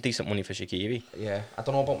probably get some decent money for Shaqiri. Yeah, I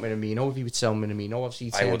don't know about Minamino. If he would sell Minamino, obviously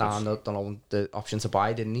he turned down the option to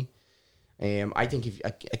buy, didn't he? I think if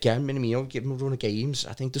again Minamino, give him a run of games.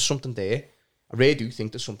 I think there's something there. I really do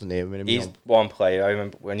think there's something there with Minamino. He's one player. I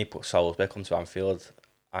remember when he put Salisbury come to Anfield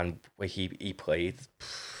and where he played.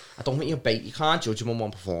 I don't think you can't judge him on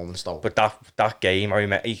one performance though. But that game, I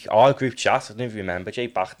remember our group chat. I don't know if you remember, Jay,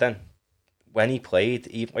 back then when he played,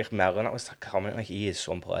 even like Mellon, that was the comment like he is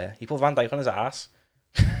some player. He put Van Dijk on his ass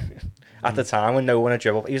at the time when no one had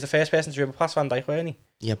dribbled. He was the first person to dribble past Van Dijk, wasn't he?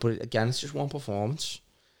 Yeah, but again, it's just one performance.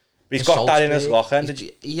 But he's got that in his locker.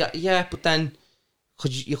 Yeah, but then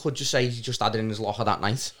you could just say he just had it in his locker that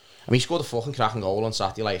night. I mean, he scored a fucking cracking goal on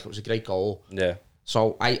Saturday. Like, it was a great goal. Yeah.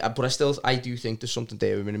 So I do think there's something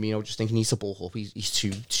there with Minamino. I just think he needs to bulk up. He's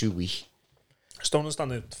too weak. I still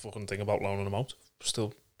understand the fucking thing about loaning him out.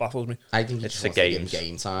 Still baffles me. I think it's the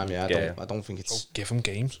game time. Yeah, I don't think it's. Give him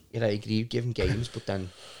games. Yeah, I agree. Give him games, but then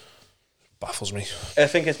baffles me. I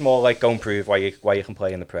think it's more like go and prove why you can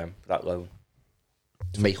play in the Prem that low.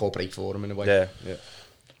 Make or break for him in a way. Yeah.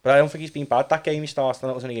 But I don't think he's been bad. That game he started,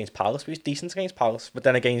 and it was only against Palace, but he was decent against Palace. But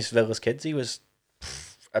then against Villa's kids, he was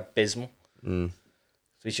abysmal. So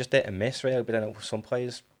he's just hit and miss, really. But then some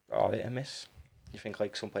players are hit and miss. You think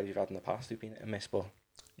like some players you've had in the past who've been hit and miss, but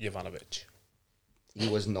Jovanovic. He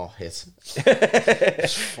was not hit.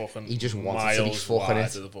 He just wanted to be fucking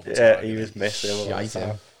it. Yeah, he was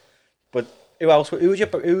missing. But who else? Who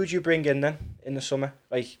would you bring in then in the summer?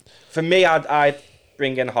 Like for me, I'd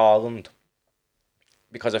bring in Haaland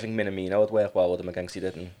because I think Minamino would work well with him against he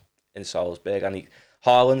did in Salzburg, and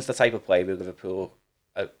Haaland's the type of player with Liverpool.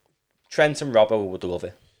 Trent and Robbo would love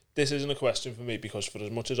it. This isn't a question for me because for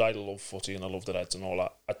as much as I love footy and I love the Reds and all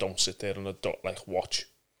that, I don't sit there and I don't like watch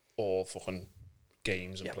all fucking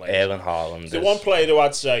games and play. Erling Haaland. The one player who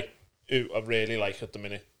I'd say who I really like at the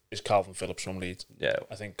minute is Calvin Phillips from Leeds. Yeah,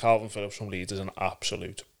 I think Calvin Phillips from Leeds is an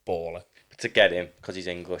absolute baller. To get him because he's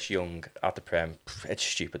English, young at the Prem, it's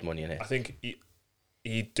stupid money in it. I think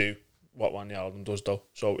he'd do what Wijnaldum does though.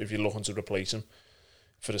 So if you're looking to replace him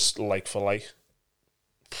for this like for like,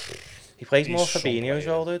 he plays more Fabinho as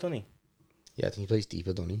well, though, doesn't he? Yeah, I think he plays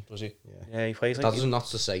deeper, doesn't he? Does he? Yeah, he plays. That's not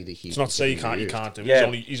to say that it's not to say you can't do it. Yeah.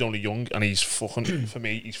 He's only young and he's fucking for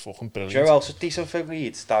me. He's fucking brilliant. Do you know else is decent for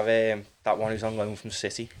Leeds? That one who's on loan from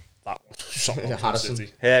City. Harrison.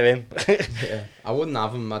 City. Yeah, him. Yeah, I wouldn't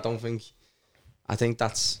have him. I think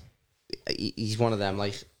he's one of them.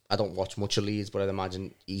 Like I don't watch much of Leeds, but I'd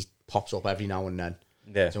imagine he pops up every now and then.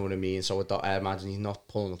 Yeah, do you know what I mean? So I imagine he's not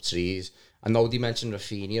pulling up trees. I know they mentioned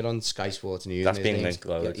Rafinha on Sky Sports News. That's being linked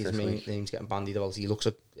loads. His name's getting bandied about. He looks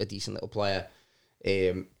a decent little player.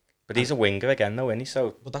 But he's a winger again, though, isn't he?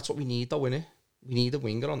 So, but that's what we need, though, innit? We need a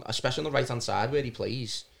winger on, especially on the right hand side where he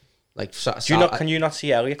plays. Like, can you not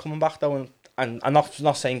see Elliott coming back though? And I'm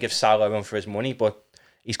not saying give Salah run for his money, but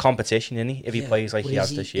he's competition, isn't he? If he plays like he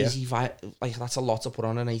has this year, like that's a lot to put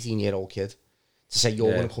on an 18-year-old kid to say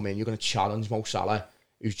you're going to come in, you're going to challenge Mo Salah,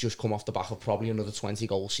 who's just come off the back of probably another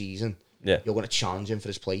 20-goal season. Yeah, you're going to challenge him for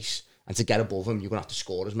his place, and to get above him, you're going to have to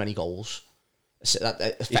score as many goals. He's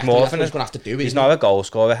more of going to have to do. He's not a goal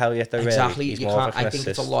scorer, Elliott. Exactly. Really. You can't. I think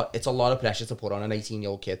it's a lot of pressure to put on an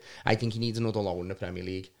 18-year-old kid. I think he needs another loan in the Premier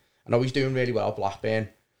League. I know he's doing really well at Blackburn,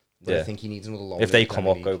 but I think he needs another loan. If they come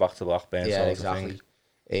up, go back to Blackburn. Yeah, exactly.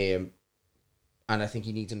 And I think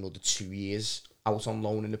he needs another 2 years out on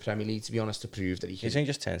loan in the Premier League, to be honest, to prove that he can. He's only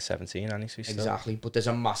just turned 17, hasn't he? So exactly. But there's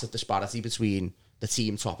a massive disparity between the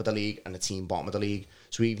team top of the league and the team bottom of the league.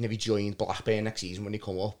 So even if he joined Blackburn next season when he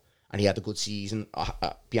come up and he had a good season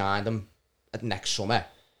behind him at next summer,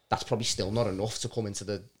 that's probably still not enough to come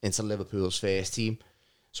into Liverpool's first team.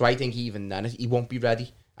 So I think even then he won't be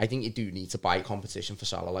ready. I think you do need to buy competition for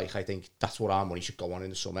Salah. Like, I think that's what our money should go on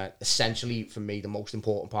in the summer. Essentially, for me, the most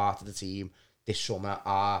important part of the team this summer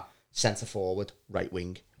are centre forward, right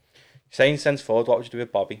wing. Saying centre forward, what would you do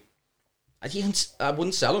with Bobby? I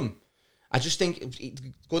wouldn't sell him. I just think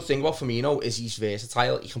the good thing about Firmino is he's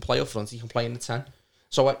versatile. He can play up front. He can play in the 10.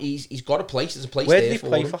 So he's got a place. There's a place Where there did he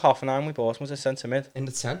play for Hoffenheim with Bournemouth as a centre mid? In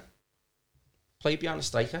the 10. Played behind a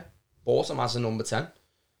striker. Bought him as a number 10.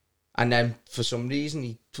 And then for some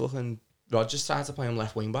reason Rodgers tried to play him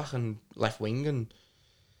left wing back and left wing, and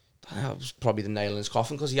that was probably the nail in his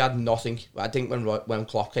coffin because he had nothing. I think when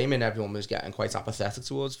Klopp came in, everyone was getting quite apathetic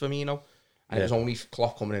towards Firmino. And it was only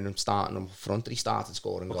Klopp coming in and starting him front that he started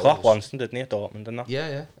scoring goals. Klopp wants him, didn't he, at Dortmund and that?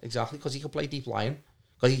 Yeah, exactly, because he could play deep line.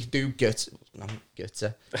 Because he could do Götze.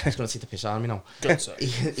 He's going to take the piss out of me now.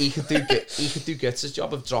 he could do Götze's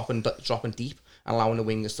job of dropping deep and allowing the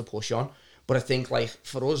wingers to push on. But I think, like,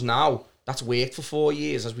 for us now, that's worked for 4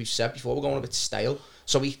 years, as we've said before. We're going a bit stale.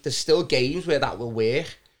 So there's still games where that will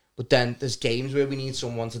work, but then there's games where we need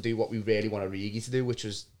someone to do what we really want Origi to do, which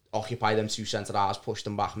was occupy them two centre-halves, push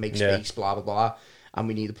them back, make space, blah, blah, blah. And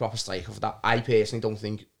we need a proper striker for that. I personally don't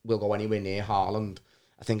think we'll go anywhere near Haaland.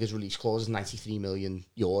 I think his release clause is 93 million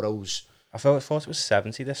euros. I thought it was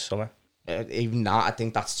 70 this summer. Even that, I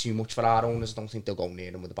think that's too much for our owners. I don't think they'll go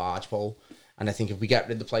near him with a barge pole. And I think if we get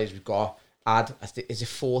rid of the players we've got, is it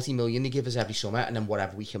 40 million they give us every summer, and then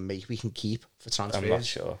whatever we can make, we can keep for transfers. I'm not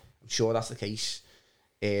sure. I'm sure that's the case.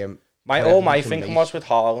 My thinking was with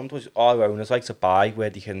Haaland was our owners like to buy where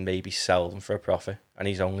they can maybe sell them for a profit, and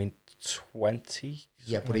he's only 20.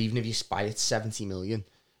 Yeah, but even if you buy it 70 million,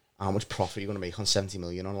 how much profit are you going to make on 70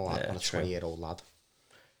 million on a 20-year-old lad?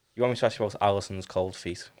 You want me to ask you about Alisson's cold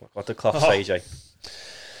feet? What did Klopp say, Jay?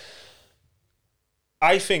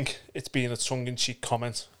 I think it's been a tongue-in-cheek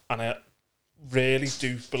comment, and I really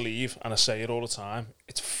do believe, and I say it all the time,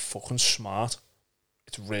 it's fucking smart.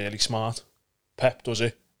 It's really smart. Pep does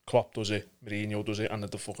it Klopp does it, Mourinho does it, and they're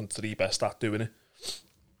the fucking 3 best at doing it.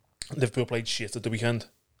 Liverpool played shit at the weekend.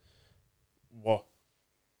 What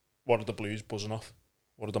are the Blues buzzing off?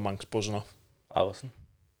 What are the Mancs buzzing off? Alisson.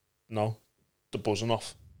 No, they're buzzing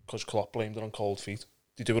off because Klopp blamed it on cold feet.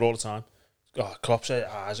 They do it all the time. Klopp said,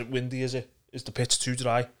 is it windy, is it? Is the pitch too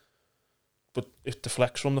dry? But it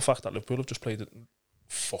deflects from the fact that Liverpool have just played it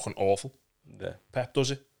fucking awful. Yeah. Pep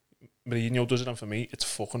does it. Mourinho does it, and for me, it's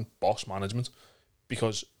fucking boss management.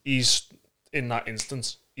 Because he's, in that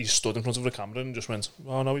instance, he stood in front of the camera and just went,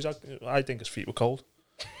 oh no, I think his feet were cold.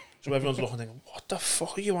 So everyone's looking and thinking, what the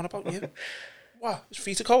fuck are you on about? What? His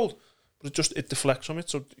feet are cold. But it deflects from it.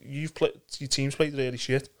 So your team's played really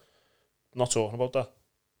shit. Not talking about that.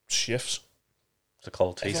 Shifts. It's a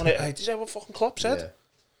cold feet. Did you say what fucking Klopp said? Yeah.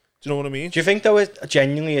 Do you know what I mean? Do you think though,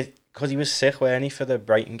 genuinely, because he was sick, weren't he, for the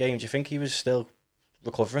Brighton game, do you think he was still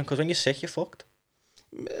recovering? Because when you're sick, you're fucked.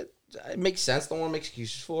 It makes sense. Don't want to make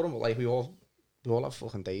excuses for him, but like we all have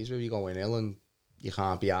fucking days where you go in ill and you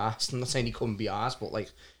can't be arsed. I'm not saying he couldn't be arsed, but like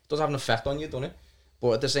it does have an effect on you, doesn't it?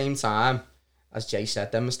 But at the same time, as Jay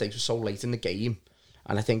said, them mistakes were so late in the game,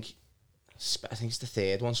 and I think it's the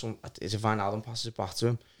third one. Is it Van Allen passes it back to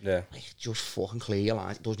him? Yeah, like just fucking clear your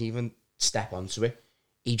lines. He doesn't even step onto it.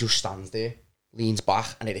 He just stands there, leans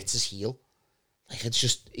back, and it hits his heel. Like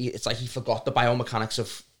it's like he forgot the biomechanics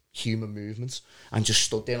of human movements and just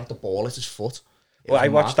stood there at the ball at his foot. Well, I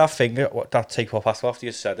watched that take-up pass after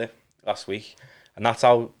you said it last week, and that's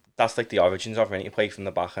like the origins of when you play from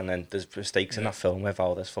the back, and then there's mistakes in that film where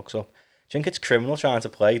Valdez fucks up. Do you think it's criminal trying to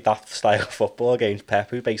play that style of football against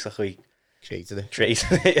Pep, who basically created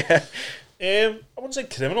it? Yeah. I wouldn't say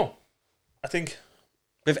criminal. I think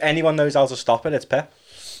if anyone knows how to stop it, it's Pep.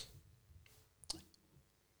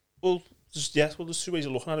 Well, there's 2 ways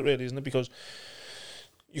of looking at it, really, isn't it? Because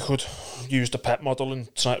you could use the Pep model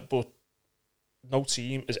and try, but no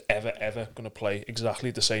team is ever going to play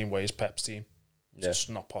exactly the same way as Pep's team. It's just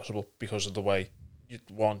not possible because of the way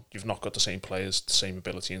you've not got the same players, the same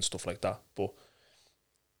ability and stuff like that. But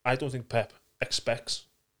I don't think Pep expects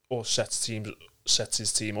or sets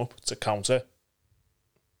his team up to counter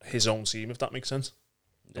his own team, if that makes sense.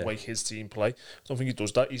 The way his team play, I don't think he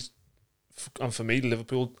does that. And for me,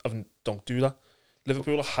 Liverpool don't do that.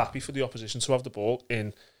 Liverpool are happy for the opposition to have the ball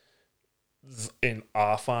in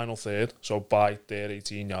our final third, so by their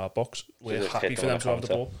 18-yard box. We're happy for them to have the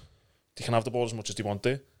ball. They can have the ball as much as they want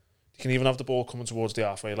there. They can even have the ball coming towards the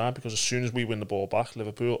halfway line, because as soon as we win the ball back,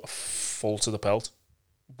 Liverpool are full to the pelt.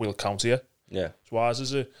 We'll counter you. Yeah. So ours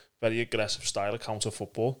is a very aggressive style of counter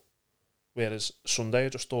football, whereas Sunday I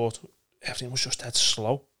just thought everything was just dead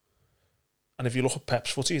slow. And if you look at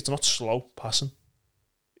Pep's footy, it's not slow passing.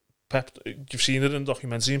 Pep, you've seen it in the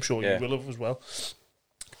documentary, I'm sure you will have as well.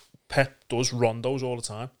 Pep does rondos all the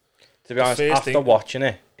time. To be honest, after watching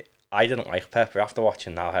it, I didn't like Pep, but after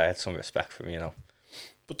watching now, I had some respect for him, you know.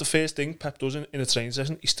 But the first thing Pep does in a training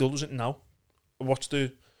session, he still does it now. I watched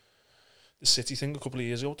the City thing a couple of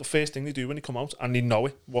years ago. The first thing they do when they come out, and they know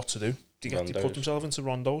what to do, they put themselves into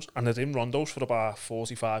rondos, and they're in rondos for about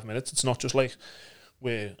 45 minutes. It's not just like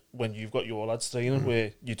when you've got your lads training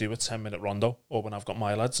where you do a 10-minute rondo, or when I've got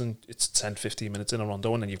my lads and it's 10-15 minutes in a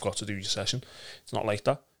rondo and then you've got to do your session. It's not like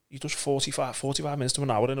that. He does 45 minutes to an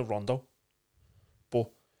hour in a rondo. But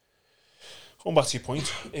going back to your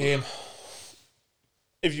point,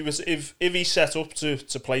 if he set up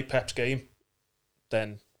to play Pep's game,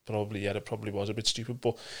 then probably it probably was a bit stupid,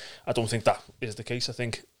 but I don't think that is the case. I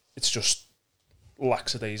think it's just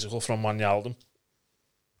lackadaisical from Wijnaldum,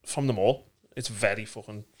 from them all. It's very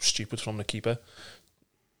fucking stupid from the keeper.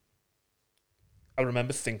 I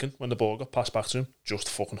remember thinking when the ball got passed back to him, just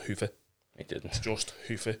fucking hoof it. He didn't. Just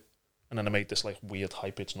hoof it. And then I made this like weird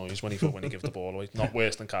high-pitched noise when he gave the ball away. Not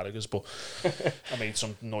worse than Carragher's, but I made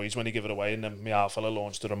some noise when he gave it away, and then my half fella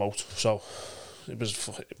launched the remote. So it was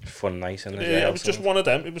fun, nice, and it was just one of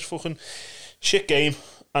them. It was fucking shit game.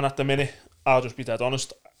 And at the minute, I'll just be dead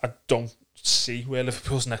honest, I don't see where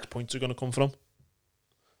Liverpool's next points are going to come from.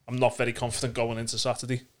 I'm not very confident going into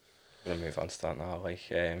Saturday. I'm going to move on to that now. Like,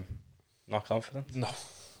 not confident? No.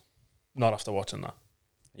 Not after watching that.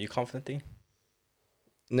 Are you confident, Dean?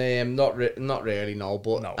 Not really, no.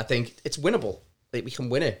 But no. I think it's winnable. Like, we can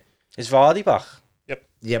win it. Is Vardy back? Yep.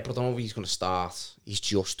 Yeah, but I don't know if he's going to start. He's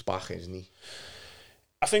just back, isn't he?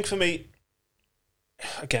 I think for me,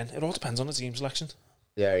 again, it all depends on the team selection.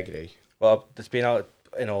 Yeah, I agree. Well, there's been out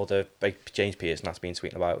in all the, like, James Pearson has been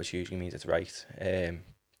tweeting about it, which usually means it's right.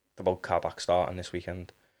 About Kabak starting this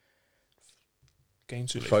weekend. Game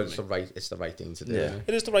too late. So it's the right thing to do. Yeah.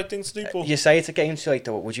 It is the right thing to do. But you say it's a game too late,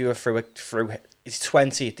 though. Would you have through it's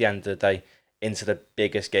 20 at the end of the day into the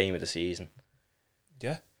biggest game of the season?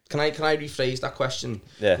 Yeah. Can I rephrase that question?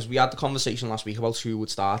 Yeah. Because we had the conversation last week about who would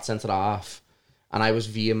start centre half, and I was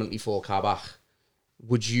vehemently for Kabak.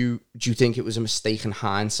 Do you think it was a mistake in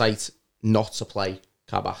hindsight not to play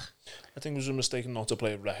Kabak? I think it was a mistake not to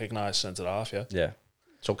play a recognised centre half. Yeah. Yeah.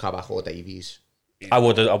 So Kabak or Davies? I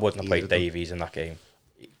wouldn't have played Davies in that game.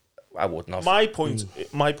 I wouldn't have. My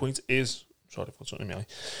point is, sorry, I've got something in my eye.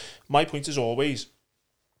 My point is always,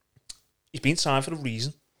 he's been signed for a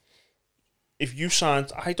reason. If you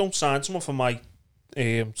signed, I don't sign someone for my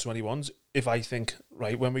 21s if I think,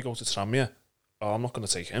 right, when we go to Tranmere, I'm not going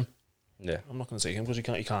to take him. Yeah. I'm not going to take him because he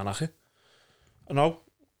can't hack it. No.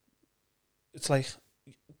 It's like,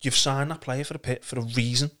 you've signed that player for a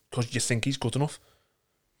reason because you think he's good enough.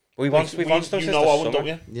 We want you know Owen, don't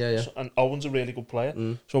you? Yeah. And Owen's a really good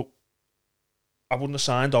player. So I wouldn't have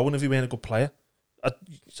signed Owen if he weren't a good player.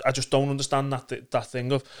 I just don't understand that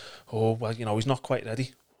thing of, oh, well, you know, he's not quite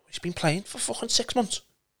ready. He's been playing for fucking 6 months.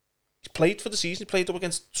 He's played for the season. He played up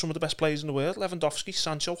against some of the best players in the world. Lewandowski,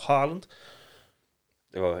 Sancho, Haaland.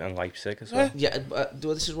 They were in Leipzig as well. Yeah,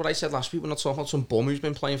 this is what I said last week. We're not talking about some bum who's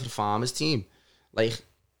been playing for the Farmers team. Like,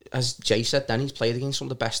 as Jay said then, he's played against some of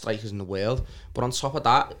the best strikers in the world. But on top of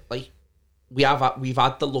that, like, we've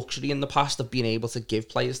had the luxury in the past of being able to give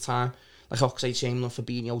players time. Like Oxlade-Chamberlain,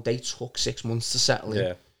 Fabinho, they took 6 months to settle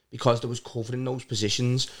in because there was cover in those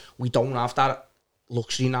positions. We don't have that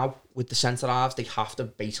luxury now with the centre halves. They have to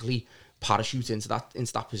basically parachute into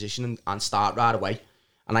that position and start right away.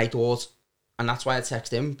 And I thought, and that's why I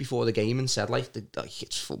texted him before the game and said, like,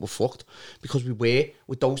 we're fucked. Because we were,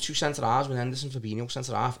 with those two centre halves, with Henderson, Fabinho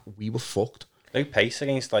centre half, we were fucked. No pace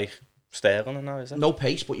against, like, Sterling and that, is it? No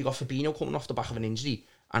pace, but you got Fabinho coming off the back of an injury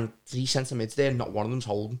and 3 centre mids there, not one of them's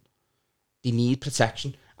holding. They need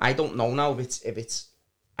protection. I don't know now if it's.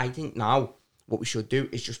 I think now what we should do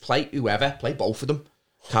is just play whoever, play both of them,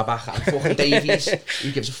 Kabak and fucking Davies.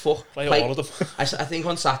 Who gives a fuck? Play all of them. I think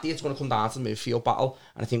on Saturday it's going to come down to the midfield battle,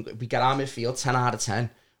 and I think if we get our midfield 10 out of 10,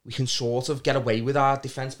 we can sort of get away with our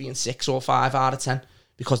defence being 6 or 5 out of 10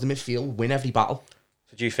 because the midfield will win every battle.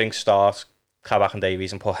 So do you think start Kabak and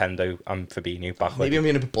Davies and put Hendo and Fabinho back? Maybe I'm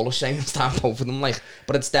being a bit bullish saying start both of them, like,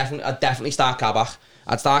 but I'd definitely start Kabak.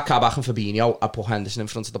 I'd start Kabak and Fabinho. I'd put Henderson in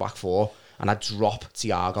front of the back four, and I'd drop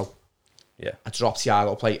Thiago. Yeah, I'd drop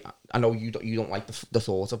Thiago. Play. I know you don't like the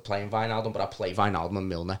thought of playing Wijnaldum, but I'd play Wijnaldum and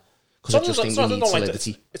Milner because I just think we need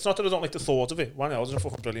solidity. It's not that I don't like the thought of it. Wijnaldum's a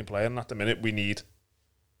fucking brilliant player, and at the minute we need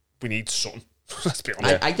something. Let's be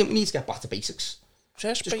honest. I think we need to get back to basics.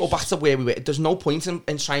 Just go back to where we were. There's no point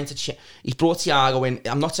in trying to change. He's brought Thiago in.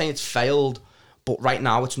 I'm not saying it's failed, but right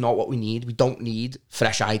now it's not what we need. We don't need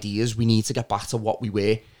fresh ideas. We need to get back to what we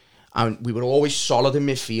were. And we were always solid in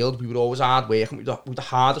midfield. We were always hard working. We were the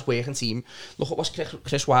hardest working team. Look at what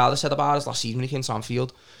Chris Wilder said about us last season when he came to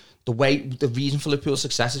Anfield. The reason for Liverpool's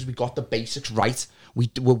success is we got the basics right. We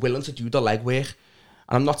were willing to do the legwork.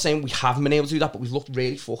 And I'm not saying we haven't been able to do that, but we've looked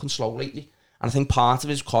really fucking slow lately. And I think part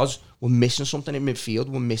of it is because we're missing something in midfield.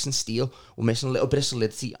 We're missing steel. We're missing a little bit of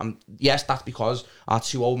solidity. And yes, that's because our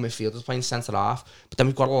 2 old midfielders playing centre half. But then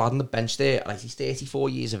we've got a lad on the bench there, like he's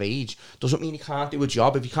 34 years of age. Doesn't mean he can't do a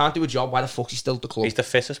job. If he can't do a job, why the fuck is he still at the club? He's the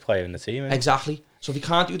fittest player in the team, isn't he? Exactly. So if he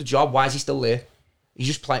can't do the job, why is he still there?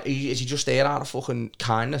 Is he just there out of fucking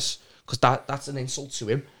kindness? Because that's an insult to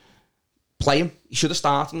him. Play him. He should have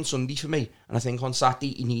started on Sunday for me. And I think on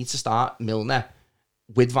Saturday he needs to start Milner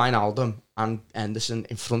with Wijnaldum and Henderson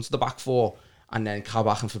in front of the back four, and then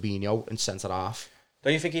Kabak and Fabinho in centre half.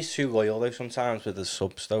 Don't you think he's too loyal though sometimes with the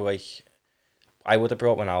subs though? Like, I would have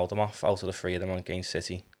brought Wijnaldum off out of the 3 of them against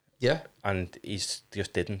City. Yeah. And he's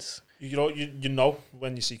just didn't. You know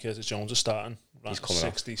when you see Curtis Jones is starting, he's coming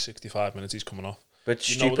 60, 65 minutes, he's coming off. But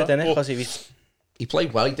stupid, isn't it? Because he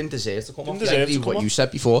played well. He didn't deserve to come off. What you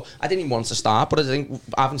said before. I didn't even want to start, but I think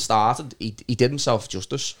having started, he did himself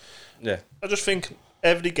justice. Yeah. I just think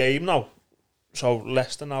every game now, so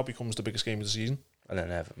Leicester now becomes the biggest game of the season. And then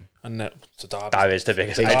Everton. And the derby. That is the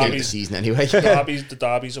biggest game of the season anyway. The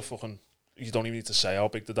derbies are fucking... You don't even need to say how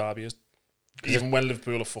big the derby is. Even when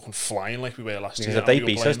Liverpool are fucking flying like we were last year. Because if they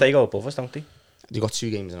beat us, they go above us, don't they? They got 2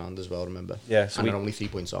 games in hand as well, remember? Yeah. So and they're only 3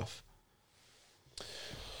 points off.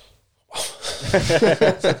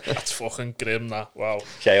 That's fucking grim, that. Wow.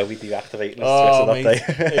 Jay will be deactivating us that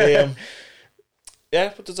day.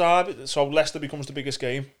 Yeah, but the derby, so Leicester becomes the biggest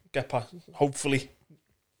game. Hopefully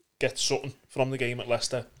get something from the game at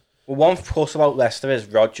Leicester. Well, one plus about Leicester is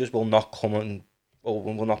Rodgers will not come and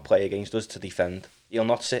will not play against us to defend. He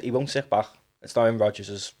won't sit back. It's not in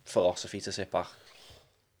Rodgers' philosophy to sit back.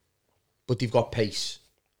 But they've got pace.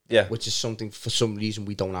 Yeah. Which is something for some reason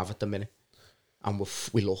we don't have at the minute. And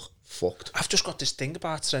we look fucked. I've just got this thing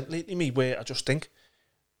about Trent lately, where I just think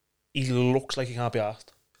he looks like he can't be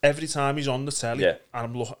asked. Every time he's on the telly, and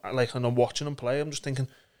I'm watching him play, I'm just thinking,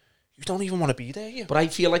 you don't even want to be there, you. But I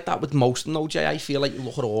feel like that with most of them, Jay. I feel like you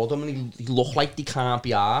look at all of them and he look like they can't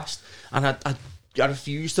be asked. And I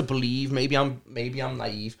refuse to believe, maybe I'm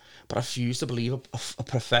naive, but I refuse to believe a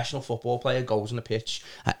professional football player goes on the pitch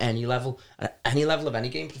at any level of any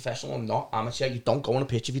game, professional or not, amateur. You don't go on a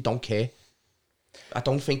pitch if you don't care. I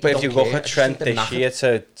don't think. But if you look at Trent this year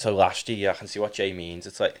to last year, I can see what Jay means.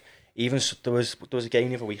 It's like, even there was a game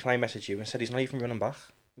the other week and I messaged you and said he's not even running back.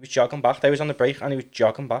 He was jogging back. They was on the break and he was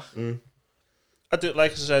jogging back. I do,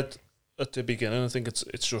 like I said at the beginning, I think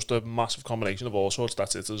it's just a massive combination of all sorts.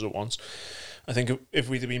 That's it as at once. I think if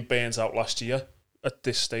we'd have been burnt out last year at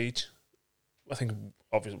this stage, I think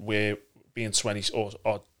obviously we're being 20 or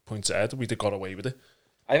odd points ahead, we'd have got away with it.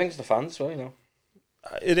 I think it's the fans, well, you know.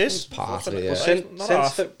 It is. Part of it, yeah.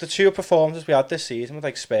 Since the two performances we had this season with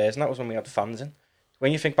like Spurs, and that was when we had the fans in.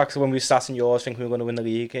 When you think back to when we were sat in yours thinking we were going to win the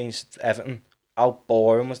league against Everton, how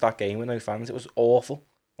boring was that game with no fans? It was awful.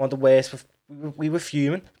 One of the worst. We were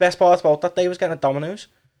fuming. Best part about that day was getting a Domino's.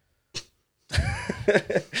 I'm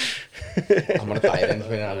going to buy it in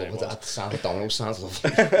when I look at that. Sound of Domino's sounds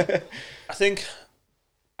lovely. I think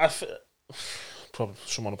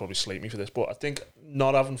someone will probably slate me for this, but I think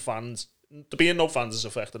not having fans, there being no fans has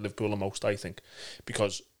affected Liverpool the most, I think,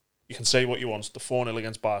 because you can say what you want. The 4-0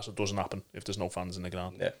 against Barca doesn't happen if there's no fans in the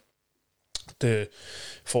ground. Yeah. The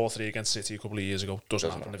 4-3 against City a couple of years ago doesn't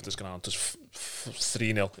happen if there's ground. There's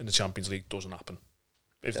 3-0 in the Champions League doesn't happen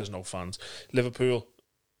if there's no fans. Liverpool,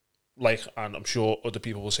 and I'm sure other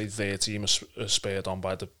people will say their team is spurred on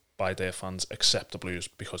by their fans, except the Blues,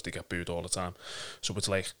 because they get booed all the time. So it's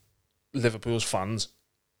like Liverpool's fans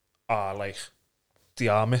are like, they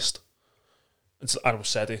are missed. I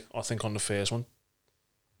said it, I think, on the first one.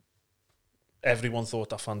 Everyone thought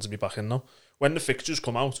that fans would be back in now. When the fixtures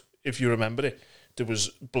come out, if you remember it, there was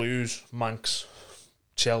Blues, Manx,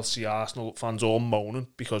 Chelsea, Arsenal fans all moaning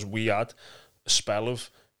because we had a spell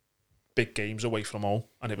of big games away from home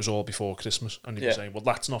and it was all before Christmas. And they were saying, well,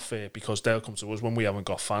 that's not fair because they'll come to us when we haven't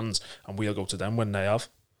got fans and we'll go to them when they have.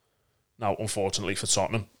 Now, unfortunately for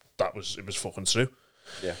Tottenham, it was fucking true.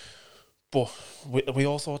 Yeah. But we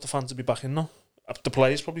all thought the fans would be back in now. The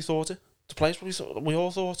players probably thought it. We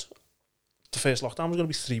all thought the first lockdown was going to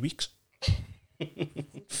be 3 weeks.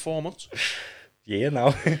 4 months. Yeah,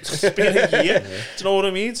 now. It's been a year. Do you know what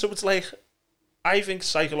I mean? So it's like, I think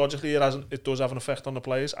psychologically it does have an effect on the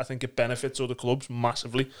players. I think it benefits other clubs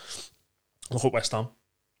massively. Look at West Ham.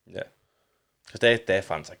 Yeah. Because their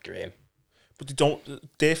fans are grim. But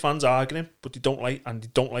their fans are grim, but they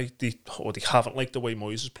haven't liked the way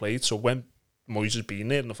Moyes has played. So when Moyes has been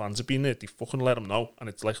there and the fans have been there, they fucking let him know. And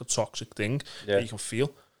it's like a toxic thing that you can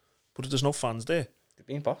feel. But if there's no fans there, they've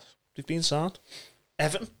been boss. They've been sad.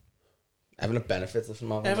 Everton have benefited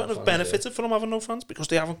from having no fans because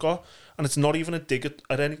they haven't got, and it's not even a dig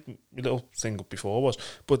at any little thing before was,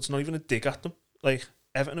 but it's not even a dig at them. Like,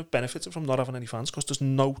 Everton have benefited from not having any fans because there's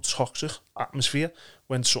no toxic atmosphere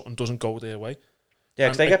when something doesn't go their way. Yeah,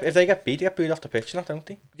 because if they get beat, they get booed off the pitch, don't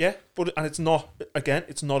they? Yeah, and it's not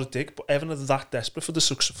a dig, but Everton are that desperate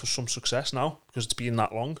for some success now because it's been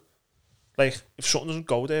that long. Like, if something doesn't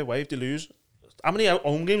go their way, if they lose, how many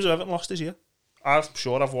home games have Everton lost this year? I'm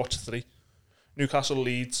sure I've watched 3. Newcastle,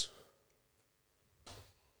 Leeds.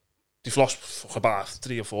 They've lost about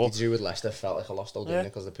 3 or 4. The drew with Leicester felt like a lost all, didn't it?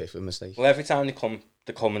 Because they picked a mistake. Well, every time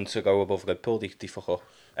they're coming to go above Liverpool, they fuck up.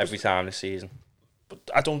 Every time this season. But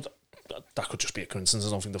that could just be a coincidence. I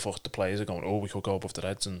don't think the players are going, oh, we could go above the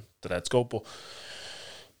Reds and the Reds go. But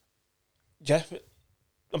yeah,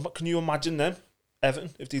 can you imagine them, Everton,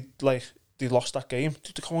 if they lost that game?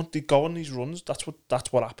 They go on these runs. That's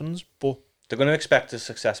what happens. But they're going to expect a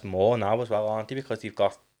success more now as well, aren't they? Because they've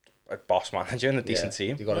got a boss manager and a decent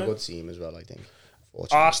team. They've got a good team as well, I think.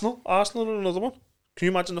 Arsenal are another one. Can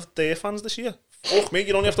you imagine if their fans this year? Fuck me,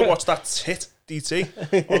 you don't have to watch that tit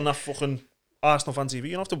DT on that fucking Arsenal fan TV.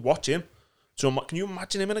 You don't have to watch him. So can you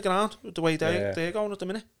imagine him in the ground with the way they're going at the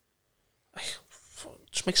minute?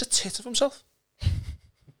 Just makes a tit of himself.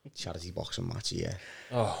 Charity boxing match, yeah.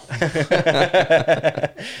 Oh,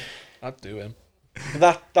 I'd do him.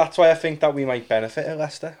 That's why I think that we might benefit at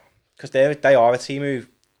Leicester, because they are a team who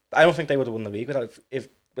I don't think they would have won the league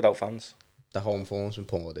without fans. The home form's been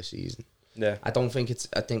poor this season. Yeah, I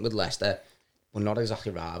think with Leicester, we're not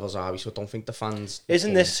exactly rivals, are we? So I don't think the fans.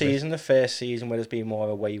 Isn't this season the first season where there's been more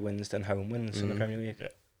away wins than home wins in the Premier League? Yeah.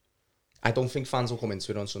 I don't think fans will come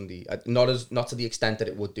into it on Sunday. Not to the extent that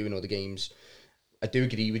it would do in other games. I do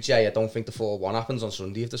agree with Jay. I don't think the 4-1 happens on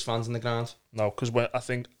Sunday if there's fans in the ground. No, because I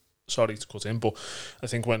think, sorry to cut in, but I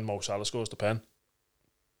think when Mo Salah scores the pen,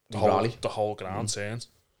 the whole ground turns.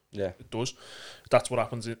 Yeah. It does. That's what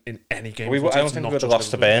happens in any game. I don't think we would have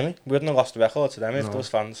lost to Burnley. We wouldn't have lost the record to them if those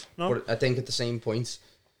fans. No. But I think at the same point,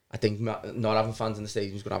 I think not having fans in the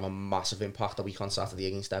stadium is going to have a massive impact a week on Saturday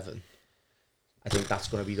against Everton. I think that's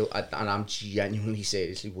going to be and I'm genuinely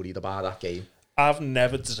seriously worried about that game. I've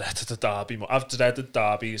never dreaded a derby more. I've dreaded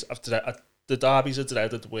derbies. The derbies are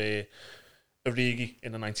dreaded where Origi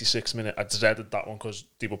in the 96th minute, I dreaded that one because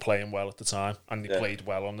they were playing well at the time and they played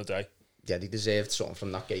well on the day. Yeah, they deserved something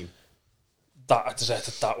from that game. I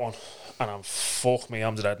dreaded that one. And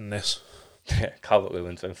I'm dreading this.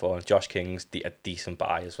 Calvert-Lewin's been for Josh King's a decent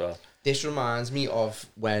buy as well. This reminds me of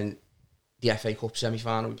when the FA Cup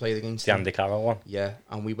semi-final we played against The Andy Carroll one. Yeah,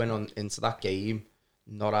 and we went on into that game.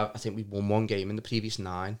 I think we won one game in the previous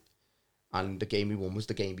 9, and the game we won was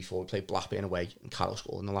the game before we played Blackburn away, and Carroll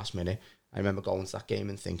scored in the last minute. I remember going to that game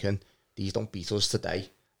and thinking, these don't beat us today.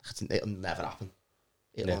 It'll never happen.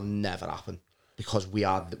 It'll never happen because we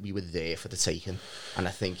were there for the taking, and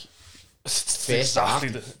I think it's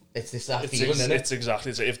exactly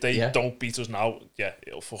if they don't beat us now,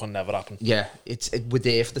 it'll fucking never happen. Yeah, we're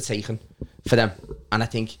there for the taking for them, and I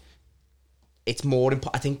think it's more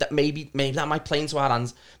important. I think that maybe that might play into our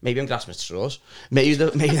hands. Maybe I'm grasping at straws. Maybe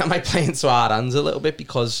that might play into our hands a little bit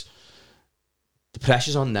because the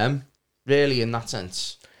pressure's on them, really, in that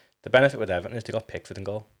sense. The benefit with Everton is they got Pickford in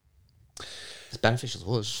goal. It's beneficial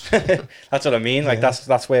to us. That's what I mean. Like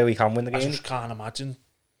that's where we can win the game. I just can't imagine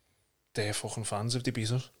they're fucking fans if they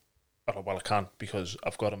beat us. Well, I can't because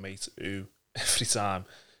I've got a mate who every time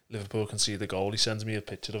Liverpool can see the goal, he sends me a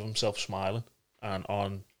picture of himself smiling. And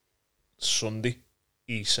on Sunday,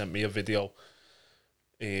 he sent me a video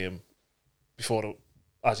before,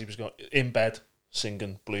 as he was going in bed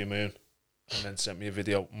singing Blue Moon, and then sent me a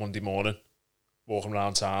video Monday morning walking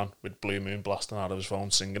around town with Blue Moon blasting out of his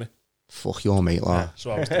phone singing it. Fuck your mate, lad. Yeah,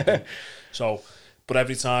 so I was thinking, but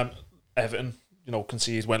every time Everton,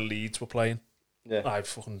 conceded when Leeds were playing, I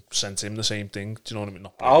fucking sent him the same thing. Do you know what I mean?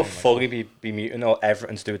 I'll fully be muting all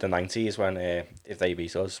Everton's do the 90s when if they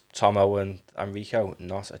beat us. Tomo and Enrico,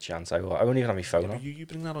 not a chance. I won't even have my phone on. You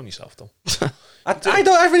bring that on yourself, though. I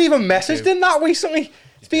haven't even messaged him that recently.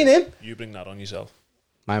 It's been him. You bring that on yourself.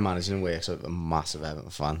 My manager in work's a massive Everton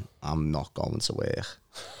fan. I'm not going to work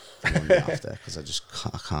after because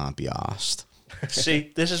I can't be arsed.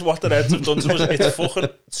 See, this is what the Reds have done to us. It's fucking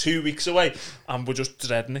 2 weeks away and we're just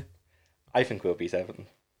dreading it. I think we'll beat Everton.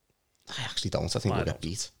 I actually don't. I think we'll get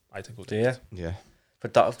beat. I think we'll do. Yeah. Yeah.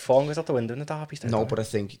 But that form goes out the window in the derby. No, but I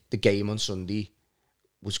think the game on Sunday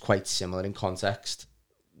was quite similar in context.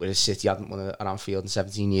 Whereas City hadn't won at Anfield in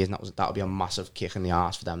 17 years, and that would be a massive kick in the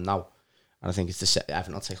arse for them now. And I think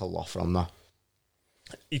Everton will take a lot from that.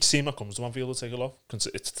 Each team that comes to Anfield will take a lot.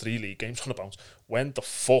 It's 3 league games on a bounce. When the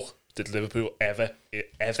fuck did Liverpool ever?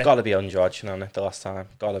 It's got to be on George, the last time.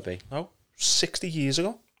 Got to be. No, 60 years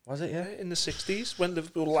ago. Was it? Yeah, in the 60s when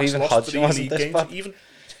Liverpool last lost 3 league games. Bad. Even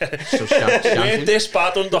so Shankly. this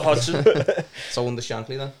bad under Hodgson. So under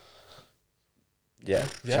Shankly then. Yeah,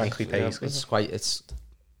 Shankly pays. It's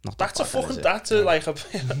not. That's a fucking. That's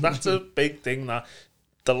a big thing. That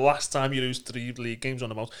the last time you lose 3 league games on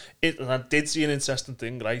the bounce. And I did see an interesting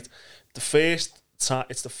thing. Right, it's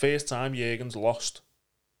the first time Jurgen's lost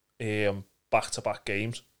back-to-back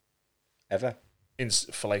games ever.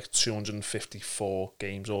 For like 254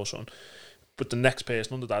 games or something. But the next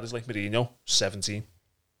person under that is like Mourinho, 17. Do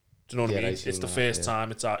you know what I mean? It's the first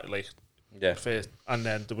time it's at first. And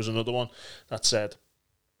then there was another one that said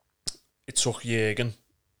it took Jurgen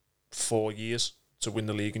 4 years to win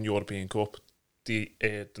the league and European Cup. The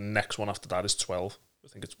next one after that is 12. I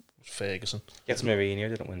think it's Ferguson. Yes, Mourinho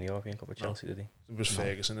didn't win the European Cup with Chelsea, did he? It was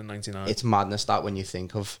Ferguson in 99. It's madness that when you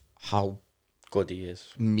think of how good he is,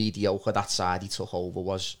 mediocre that side he took over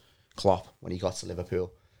was Klopp when he got to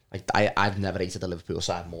Liverpool. Like I've never hated the Liverpool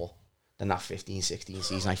side more than that 15-16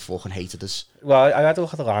 season. I fucking hated us. Well, I had a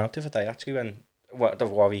look at the lineup the other day actually when the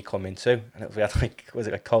war he come into, and we had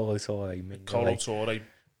Kolo Touré,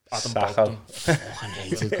 Adam Bolton, fucking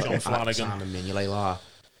hated John Flanagan, and Mignolet.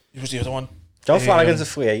 He was the other one. John Flanagan's a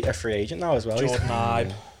free agent now as well. Jordan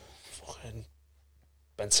Ibe, fucking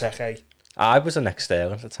Benteke. I was the next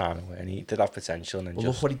Sterling at the time, and he did have potential. And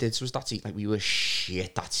look what he did to us that season. Like we were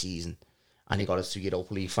shit that season, and he got us to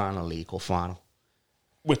Europa League final, League Cup final,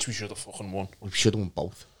 which we should have fucking won. We should have won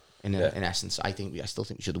both. In essence, I still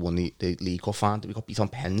think we should have won the League Cup final. We got beat on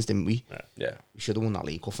pens, didn't we? Yeah. We should have won that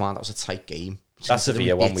League Cup final. That was a tight game. That's the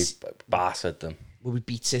Sevilla one we battered them. Well, we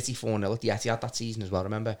beat City 4-0 at the Etihad that season as well.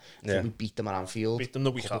 Remember? We beat them at Anfield. Beat them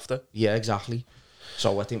the week after. Yeah, exactly.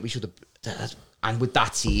 So I think we should have... And with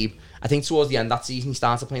that team, I think towards the end of that season, he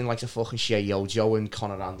started playing like a fucking Shea Yojo and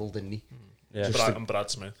Conor Randall, didn't he? Yeah. And Brad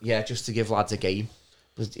Smith. Yeah, just to give lads a game.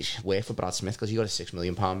 But it should work for Brad Smith because he got a £6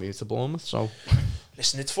 million move to Bournemouth, so...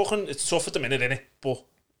 Listen, it's tough at the minute, innit? But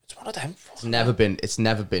it's one of them. It's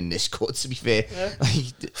never been this good, to be fair. Yeah.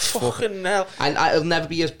 Like, Fucking hell. And it'll never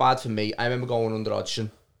be as bad for me. I remember going under Hodgson.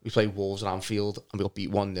 We played Wolves at Anfield and we got beat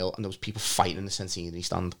 1-0 and there was people fighting in the centenary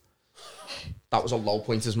stand. That was a low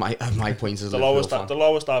point as my point as a Liverpool fan. The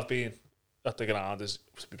lowest I've been at the ground is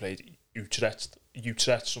we played Utrecht,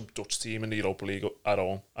 some Dutch team in the Europa League at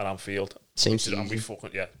home at Anfield. Same And season. we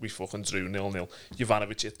fucking drew 0-0.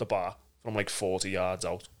 Jovanovic hit the bar from like 40 yards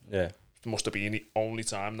out. Yeah. It must have been the only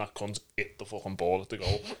time that cunt hit the fucking ball at the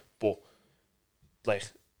goal. But like,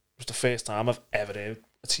 it was the first time I've ever heard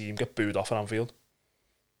a team get booed off at Anfield.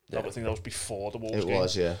 I think that was before the Wolves game. It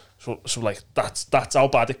was, yeah. So like that's how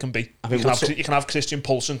bad it can be. I mean, You can have Christian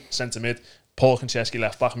Poulsen centre mid, Paul Konchesky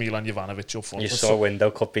left back, Milan Jovanovic up front. You saw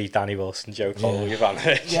Window could beat Danny Wilson, Joe Cole,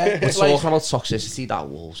 Jovanovic. Yeah, but talking about toxicity, that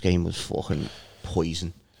Wolves game was fucking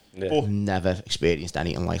poison. Yeah. Never experienced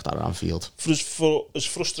anything like that at Anfield. For as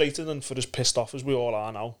frustrated and for as pissed off as we all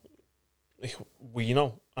are now, like, we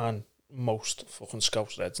know, and most fucking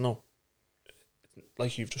Scouts Reds know,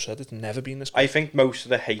 like you've just said, it's never been this good. I think most of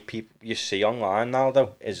the hate people you see online now,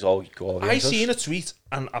 though, is all glorious. I seen a tweet,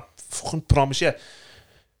 and I fucking promise you,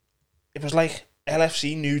 it was like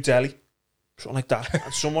LFC New Delhi, something like that.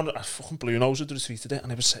 And someone, a fucking blue nose, had retweeted it,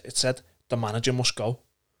 and it said the manager must go.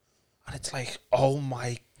 And it's like, oh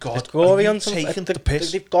my god, glory are you until taking the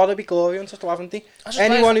piss? They've got to be glory until, haven't they? Just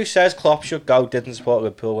Anyone like, who says Klopp should go didn't support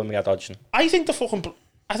Liverpool when we had Hodgson. I think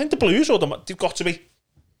the Blues or they've got to be.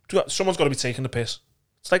 Someone's got to be taking the piss.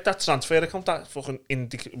 It's like that transfer account that fucking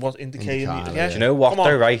indicating. Yeah. Do you know what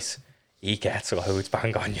though, right? He gets loads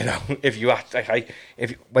bang on, you know. If you act like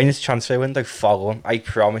when it's transfer window, follow him. I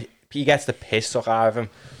promise. He gets the piss suck out of him,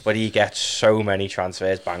 but he gets so many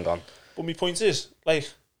transfers bang on. But my point is, like,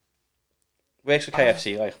 works for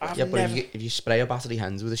KFC, like. Yeah, but if you spray a battery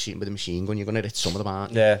hands with a machine gun, you're gonna hit some of them,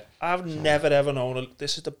 aren't you? Yeah. I've never ever known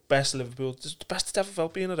this is the best Liverpool. This is the best it's ever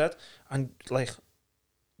felt being a Red. And like,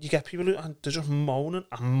 you get people who and they're just moaning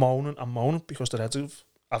because the Reds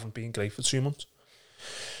haven't been great for 2 months.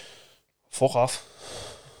 Fuck off.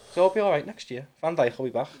 So it'll be alright next year. Van Dijk will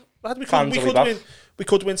be back. Lad, we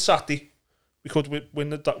could win Saturday. We could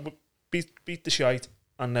win beat the shite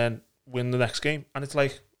and then win the next game. And it's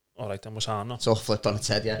like, all right, then we're saying no. It's all flipped on its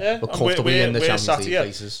head, yeah. Yeah, We're comfortably in the Champions League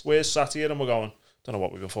places. Where's Saturday and we're going, don't know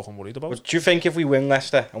what we were fucking worried about. But do you think if we win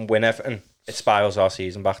Leicester and win Everton, it spirals our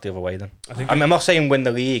season back the other way then? I'm not saying win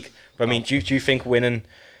the league, but I mean, do you think winning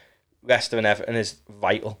Leicester and Everton is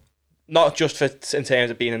vital? Not just in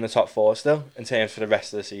terms of being in the top four still, in terms for the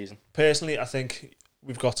rest of the season. Personally, I think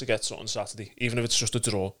we've got to get something Saturday, even if it's just a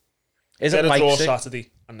draw. Isn't get a draw Leipzig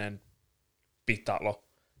Saturday and then beat that lot.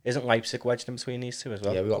 Isn't Leipzig wedged in between these two as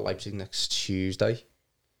well? Yeah, we got Leipzig next Tuesday.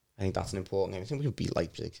 I think that's an important game. I think we can beat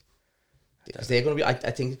Leipzig. Because they're going to be, I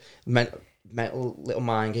think, mental little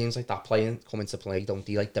mind games like that come into play, don't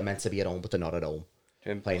they? Like, they're meant to be at home, but they're not at home.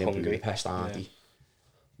 Playing in Budapest, aren't they?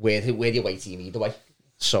 We're the away team either way.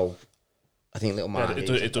 So, I think little mind games.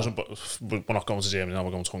 It doesn't, but we're not going to Germany now, we're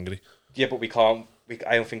going to Hungary. Yeah, but we can't.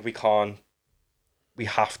 I don't think we can. We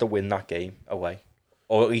have to win that game away,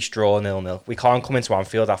 or at least draw 0-0. We can't come into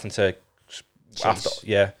Anfield having to,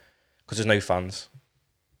 because there's no fans.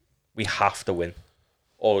 We have to win,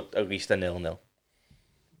 or at least a 0-0,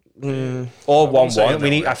 or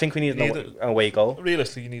 1-1. I think we need an away goal.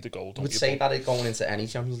 Realistically, you need a goal. I would say that going into any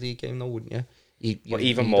Champions League game, though, wouldn't you? But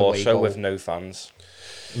even more so with no fans.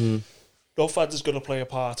 No fans is going to play a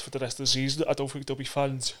part for the rest of the season. I don't think there'll be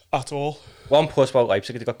fans at all. One plus about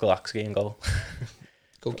Leipzig, they got Galaxy in goal.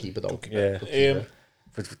 Goalkeeper, though. Yeah.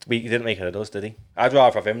 But he didn't make it at us, did he? I'd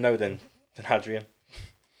rather have him now than Hadrian.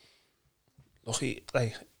 Look,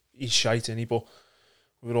 he's shite, isn't he? But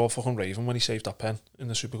we were all fucking raving when he saved that pen in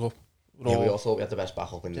the Super Cup. We all thought we had the best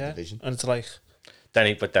backup in the division. And it's like...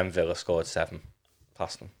 Then Villa scored 7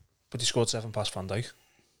 past them. But he scored 7 past Van Dijk.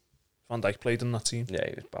 Van Dijk played in that team. Yeah,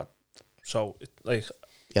 he was bad. So, like...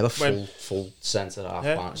 Yeah, the full centre-half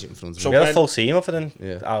partnership in front of him. We had a full team other than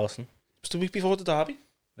Alisson. It was the week before the derby.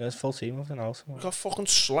 There's a full team other than Alisson. We got fucking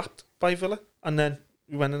slapped by Villa. And then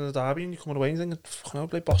we went in the derby and you come away and think, fucking hell,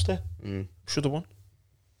 played boss there. Should have won.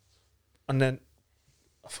 And then...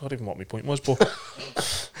 I forgot even what my point was, but...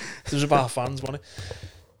 it was about fans, wasn't it?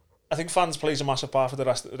 I think fans plays a massive part for the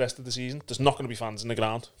rest of the season. There's not going to be fans in the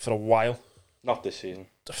ground for a while. Not this season.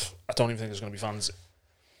 I don't even think there's going to be fans.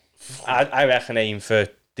 I reckon aim for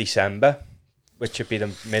December, which would be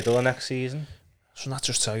the middle of next season. So that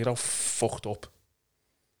just tell you how fucked up.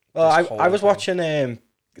 Well, I was watching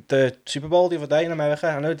the Super Bowl the other day in America.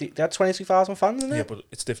 I know they had 22,000 fans in there. Yeah, but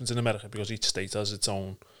it's different in America because each state has its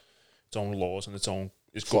own laws and its own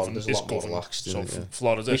is Florida's governed. a lot more relaxed, So isn't it?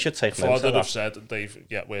 Florida, We should take note of Florida that. have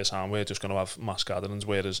said we're just going to have mass gatherings,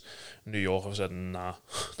 whereas New York have said nah,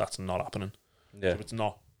 that's not happening. Yeah. So it's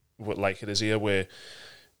not like it is here, where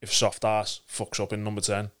if soft ass fucks up in number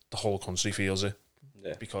 10, the whole country feels it.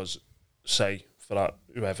 Yeah. Because say for that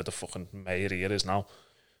whoever the fucking mayor here is now,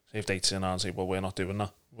 if they turn around and say, well, we're not doing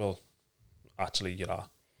that, well, actually you are.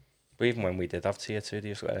 But even when we did have tier 2, they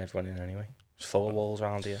used to let everyone in anyway. It's full of walls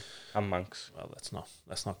around here and Manx. Well, let's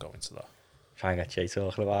not go into that. Try and get Jay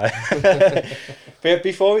talking about it. But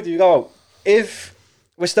before we do go, if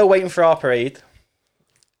we're still waiting for our parade,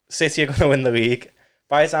 City are going to win the league.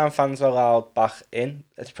 By the time fans are allowed back in,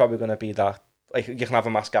 it's probably going to be that, like, you can have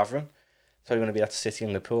a mass gathering. It's probably going to be that City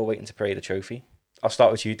and Liverpool waiting to parade the trophy. I'll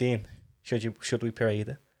start with you, Dean. Should we parade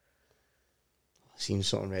it? Seems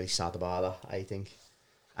something really sad about that, I think.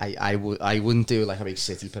 I wouldn't do like a big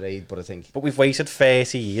City parade, but I think... But we've waited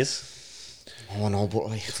 30 years. Oh no, but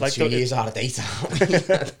like, It's like 2 years out of date.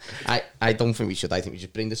 I don't think we should. I think we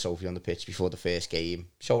should bring the trophy on the pitch before the first game,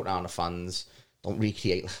 show it around the fans, don't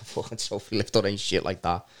recreate like a fucking trophy lift or any shit like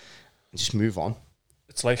that, and just move on.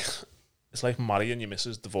 It's like marrying your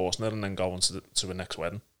missus, divorcing her, and then going to the next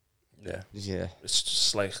wedding. Yeah. Yeah. It's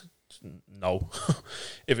just like, no.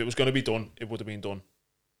 If it was going to be done, it would have been done.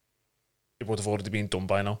 It would have already been done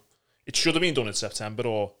by now. It should have been done in September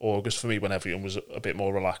or August for me, when everyone was a bit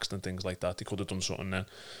more relaxed and things like that. They could have done something then.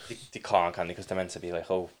 They can't, can they? Because they're meant to be like,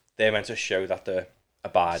 they're meant to show that they're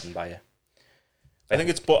abiding by it. I think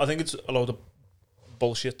it's a load of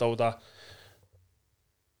bullshit though, that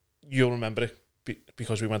you'll remember it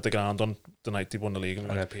because we went to ground on the night they won the league and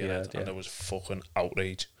we went to Pierhead, and there was fucking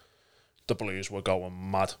outrage. The Blues were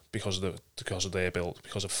going mad because of their build,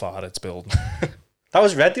 because of Farhead's building. That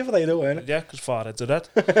was red the other day, though, weren't it? Yeah, because Farhead's a red.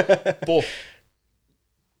 But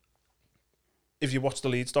if you watch the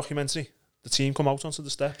Leeds documentary, the team come out onto the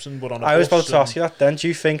steps and were on a I was bus about to ask you that then. Do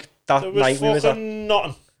you think that there night we was at...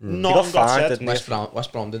 nothing. They Nothing got got fined, said. didn't they?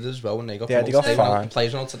 West Brom did as well when they got Yeah, they got fined. The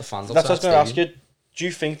players went out to the fans. That's what I was outside going to ask stadium. you. Do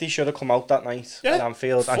you think they should have come out that night Yeah, at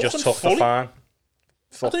Anfield and just fucking took fully. the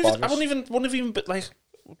fine? I wouldn't have even like.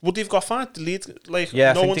 Would they have got fined? Leeds, like,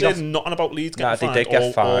 Yeah, I no think one they got- did nothing about Leeds Nah, getting they fined, did get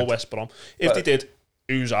or fined. West Brom. If But- they did,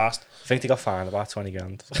 who's asked? I think they got fined about 20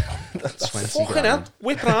 grand. 20 Fucking hell, grand.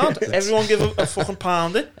 whip round. Everyone give a fucking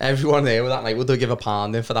pound in. Everyone there with that night, would they give a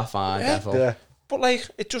pound in for that fine? Yeah. Devil? Yeah. But like,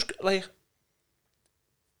 it just like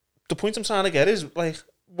the point I'm trying to get is like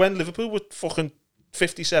when Liverpool were fucking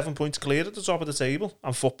 57 points clear at the top of the table,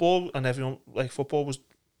 and football and everyone like football was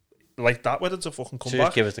like that, whether to fucking come So just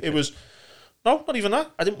back. give us the It was no, not even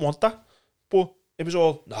that. I didn't want that, but it was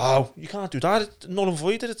all no. You can't do that. It's null and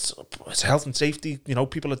void. It's health and safety. You know,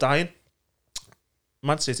 people are dying.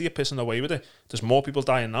 Man City are pissing away with it. There's more people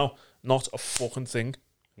dying now. Not a fucking thing.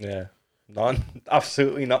 Yeah. None.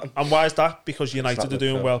 Absolutely nothing. And why is that? Because United not are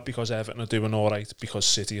doing Liverpool. well, because Everton are doing all right, because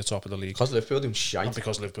City are top of the league, Because Liverpool doing and shite.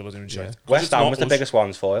 because Liverpool are doing shit. 'Cause West it's Ham not was the us. biggest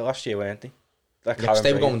ones for it last year, weren't they? Like Because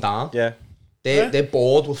they were Karen going down. Yeah. They're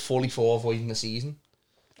bored with fully for avoiding the season.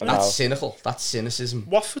 And That's now- cynical. That's cynicism.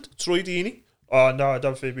 Watford, Troy Deeney. Oh no, I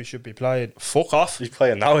don't think we should be playing. Fuck off. He's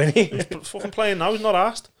playing now, isn't he? He's fucking playing now. He's not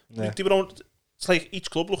asked. Yeah. They were on, it's like each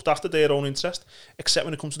club looked after their own interest, except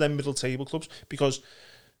when it comes to them middle table clubs. Because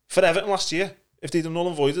for Everton last year, if they'd have null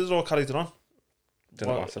and voided it or carried it on, Didn't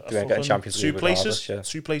well, matter. a They weren't getting fucking Champions League regardless, yeah.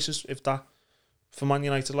 two places, if that. For Man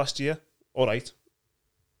United last year, all right.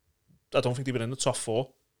 I don't think they were in the top four.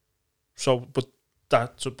 So, but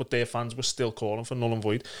their fans were still calling for null and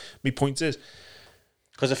void. My point is,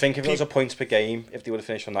 Because I think if it was a points per game, if they would have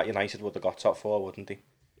finished on that, United would have got top four, wouldn't they?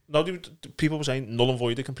 no, people were saying null and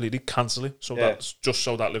void it completely, cancel it. So Yeah. that's just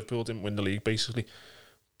so that Liverpool didn't win the league, basically.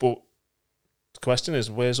 But the question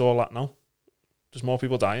is, where's all that now? There's more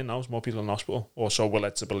people dying now. There's more people in hospital, or so we're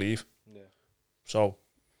led to believe. Yeah. So,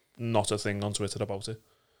 not a thing on Twitter about it.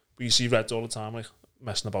 But you see Reds all the time, like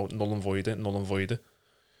messing about null and void it.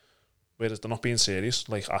 Whereas they're not being serious,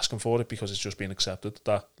 like asking for it, because it's just being accepted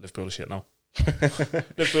that Liverpool are shit now.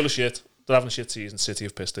 Liverpool are shit. They're having a shit season. City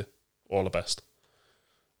have pissed it. All the best.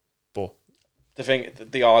 But The thing,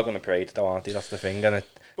 they are going to parade, though, aren't they? That's the thing. And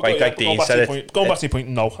going like Dean said, going back to your point,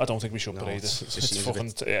 no, I don't think we should No, parade it's- it. it just It's seems a fucking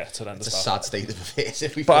bit- it's horrendous. It's a that. sad state of affairs.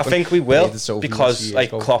 If we but I fucking think we will, paraded so few because years like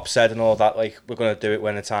ago. Klopp said and all that, like we're going to do it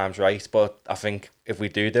when the time's right. But I think if we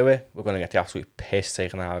do it, we're going to get the absolute piss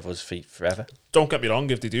taken out of us forever. Don't get me wrong,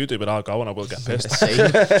 if they do it, I'll go and I will get pissed.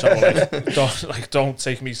 Same. So don't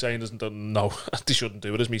take me saying no, they shouldn't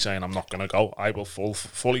do it as me saying I'm not going to go. I will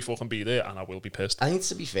fully fucking be there and I will be pissed. I think,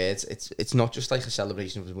 to be fair, it's not just like a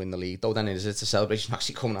celebration to win the league, though. Then it's a celebration of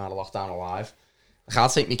actually coming out of lockdown alive. Like, I'll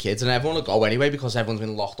take my kids and everyone will go anyway because everyone's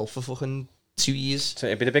been locked up for fucking 2 years. So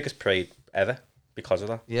it'd be the biggest parade ever because of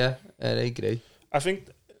that. Yeah, I agree. I think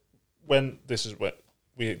when this is what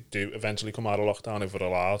we do eventually come out of lockdown, if we're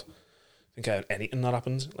allowed, I think anything that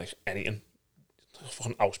happens, like anything,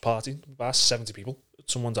 fucking house party, about 70 people at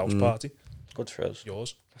someone's house party. Good for us.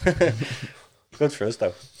 Yours. Good for us,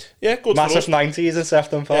 though. Yeah, good Massive for us. 90s in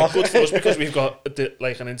Sefton Park. Yeah, good for us because we've got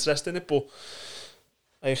like an interest in it, but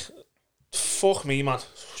like, fuck me, man.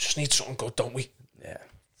 We just need something good, don't we? Yeah.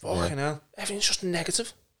 Fucking hell. Everything's just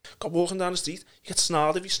negative. Got walking down the street, you get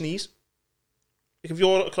snarled if you sneeze. Like if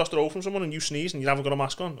you're across the road from someone and you sneeze and you haven't got a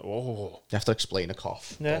mask on, You have to explain a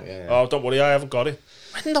cough. yeah. Oh, don't worry, I haven't got it.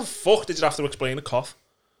 When the fuck did you have to explain a cough?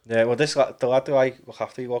 Yeah, well, the lad who I look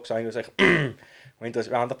after, he walks out and he was like, when he does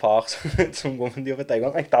it around the parks, some woman the other day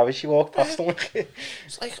went like that as she walked past him.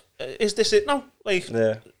 It's like, is this it now? Like,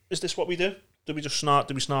 Yeah. is this what we do? Do we just snarl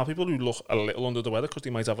people who look a little under the weather because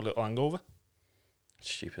they might have a little hangover?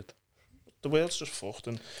 Stupid. The world's just fucked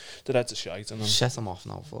and the heads are shite. And Set him off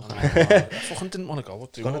now, fucking. I fucking didn't want to go.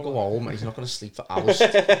 He's going to go home and he's not going to sleep for hours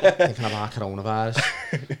thinking about coronavirus.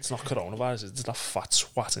 It's not coronavirus, it's that fat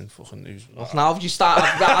swatting fucking news. Now if you start,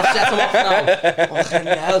 I'll set him off now. Fucking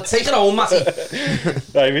hell, take it home, Matty.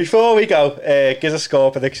 Right, before we go, give us a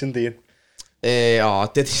score prediction, Dean. I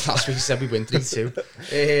did this last week, he said we win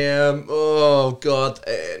 3-2. Oh, God,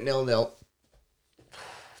 0-0.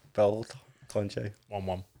 Bold. Conche.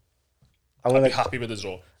 1-1. I'm I'd gonna be happy with the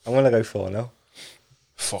draw. I'm gonna go 4-0.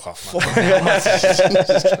 Fuck off, man.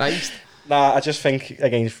 Jesus Christ. Nah, I just think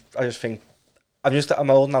I'm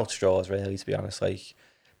holding out straws, really, to be honest. Like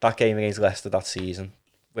that game against Leicester that season,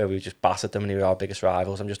 where we just battered them and they were our biggest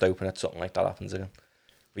rivals. I'm just hoping that something like that happens again.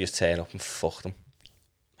 We just turn up and fuck them.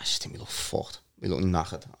 I just think we look fucked. We look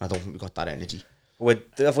knackered. I don't think we got that energy.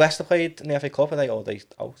 Have Leicester played in the FA Cup? Are they all day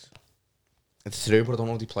out? It's through, but I don't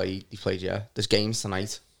know if they played, yeah. There's games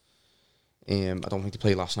tonight. I don't think they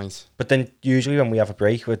played last night. But then usually when we have a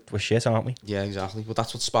break, we're shit, aren't we? Yeah, exactly. Well,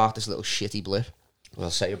 that's what sparked this little shitty blip. Well,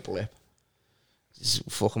 I'll say a blip. This is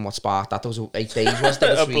fucking what sparked that. There was 8 days, was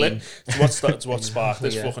there? A blip. It's what sparked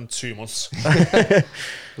this fucking 2 months.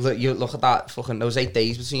 Look, you look at that fucking. There was 8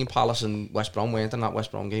 days between Palace and West Brom, weren't there? And that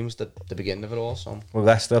West Brom game was the beginning of it all. So Well,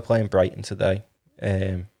 Leicester are playing Brighton today,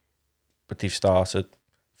 but they've started.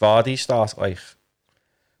 Vardy starts like,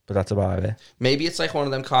 but that's about it. maybe it's like one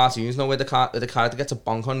of them cartoons, where the character gets a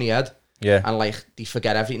bonk on the head, Yeah, and like they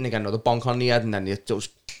forget everything, they get another bonk on the head, and then they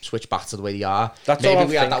just switch back to the way they are. That's maybe all I'm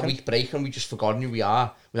we had that thinking. week break and we just forgotten who we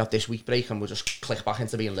are. We have this week break and we'll just click back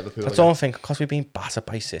into being Liverpool. that's again. all I'm thinking. Because we've been battered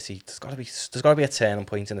by City, there's got to be a turning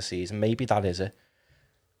point in the season. Maybe that is it.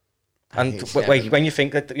 And think, wait, when you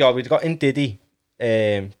think that we've got Ndidi,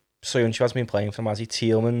 Soyuncu has been playing for Mazzy,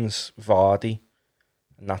 Tielemans, Vardy,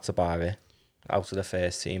 and that's about it. Out of the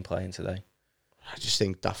first team playing today. I just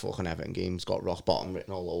think that fucking Everton game's got rock bottom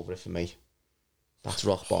written all over it for me. That's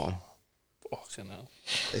rock bottom. Fucking hell.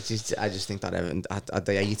 I just think that Everton.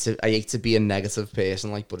 I hate to be a negative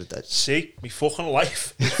person, like, but it. See, my fucking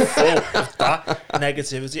life is full of that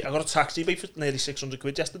negativity. I got a taxi pay for nearly 600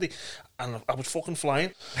 quid yesterday and I was fucking flying.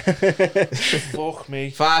 Fuck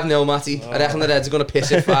me. 5-0, Matty. I reckon the Reds are going to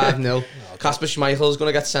piss it 5-0. Kasper Schmeichel's going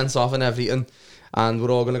to get sent off and everything. And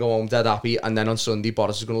we're all going to go home dead happy. And then on Sunday,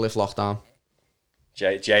 Boris is going to lift lockdown.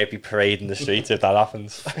 Jay would be parading the streets if that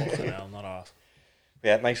happens. Fucking hell, not half.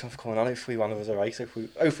 Yeah, it makes stuff coming on. Hopefully one of us are right.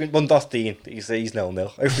 Hopefully one does Dean. He's 0-0.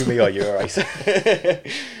 Hopefully me or you are right.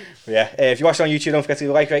 Yeah, if you watch it on YouTube, don't forget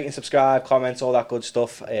to like, rate and subscribe, comment, all that good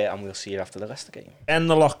stuff. And we'll see you after the Leicester game. End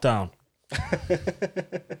the lockdown.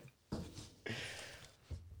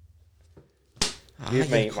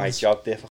 You've made my job difficult.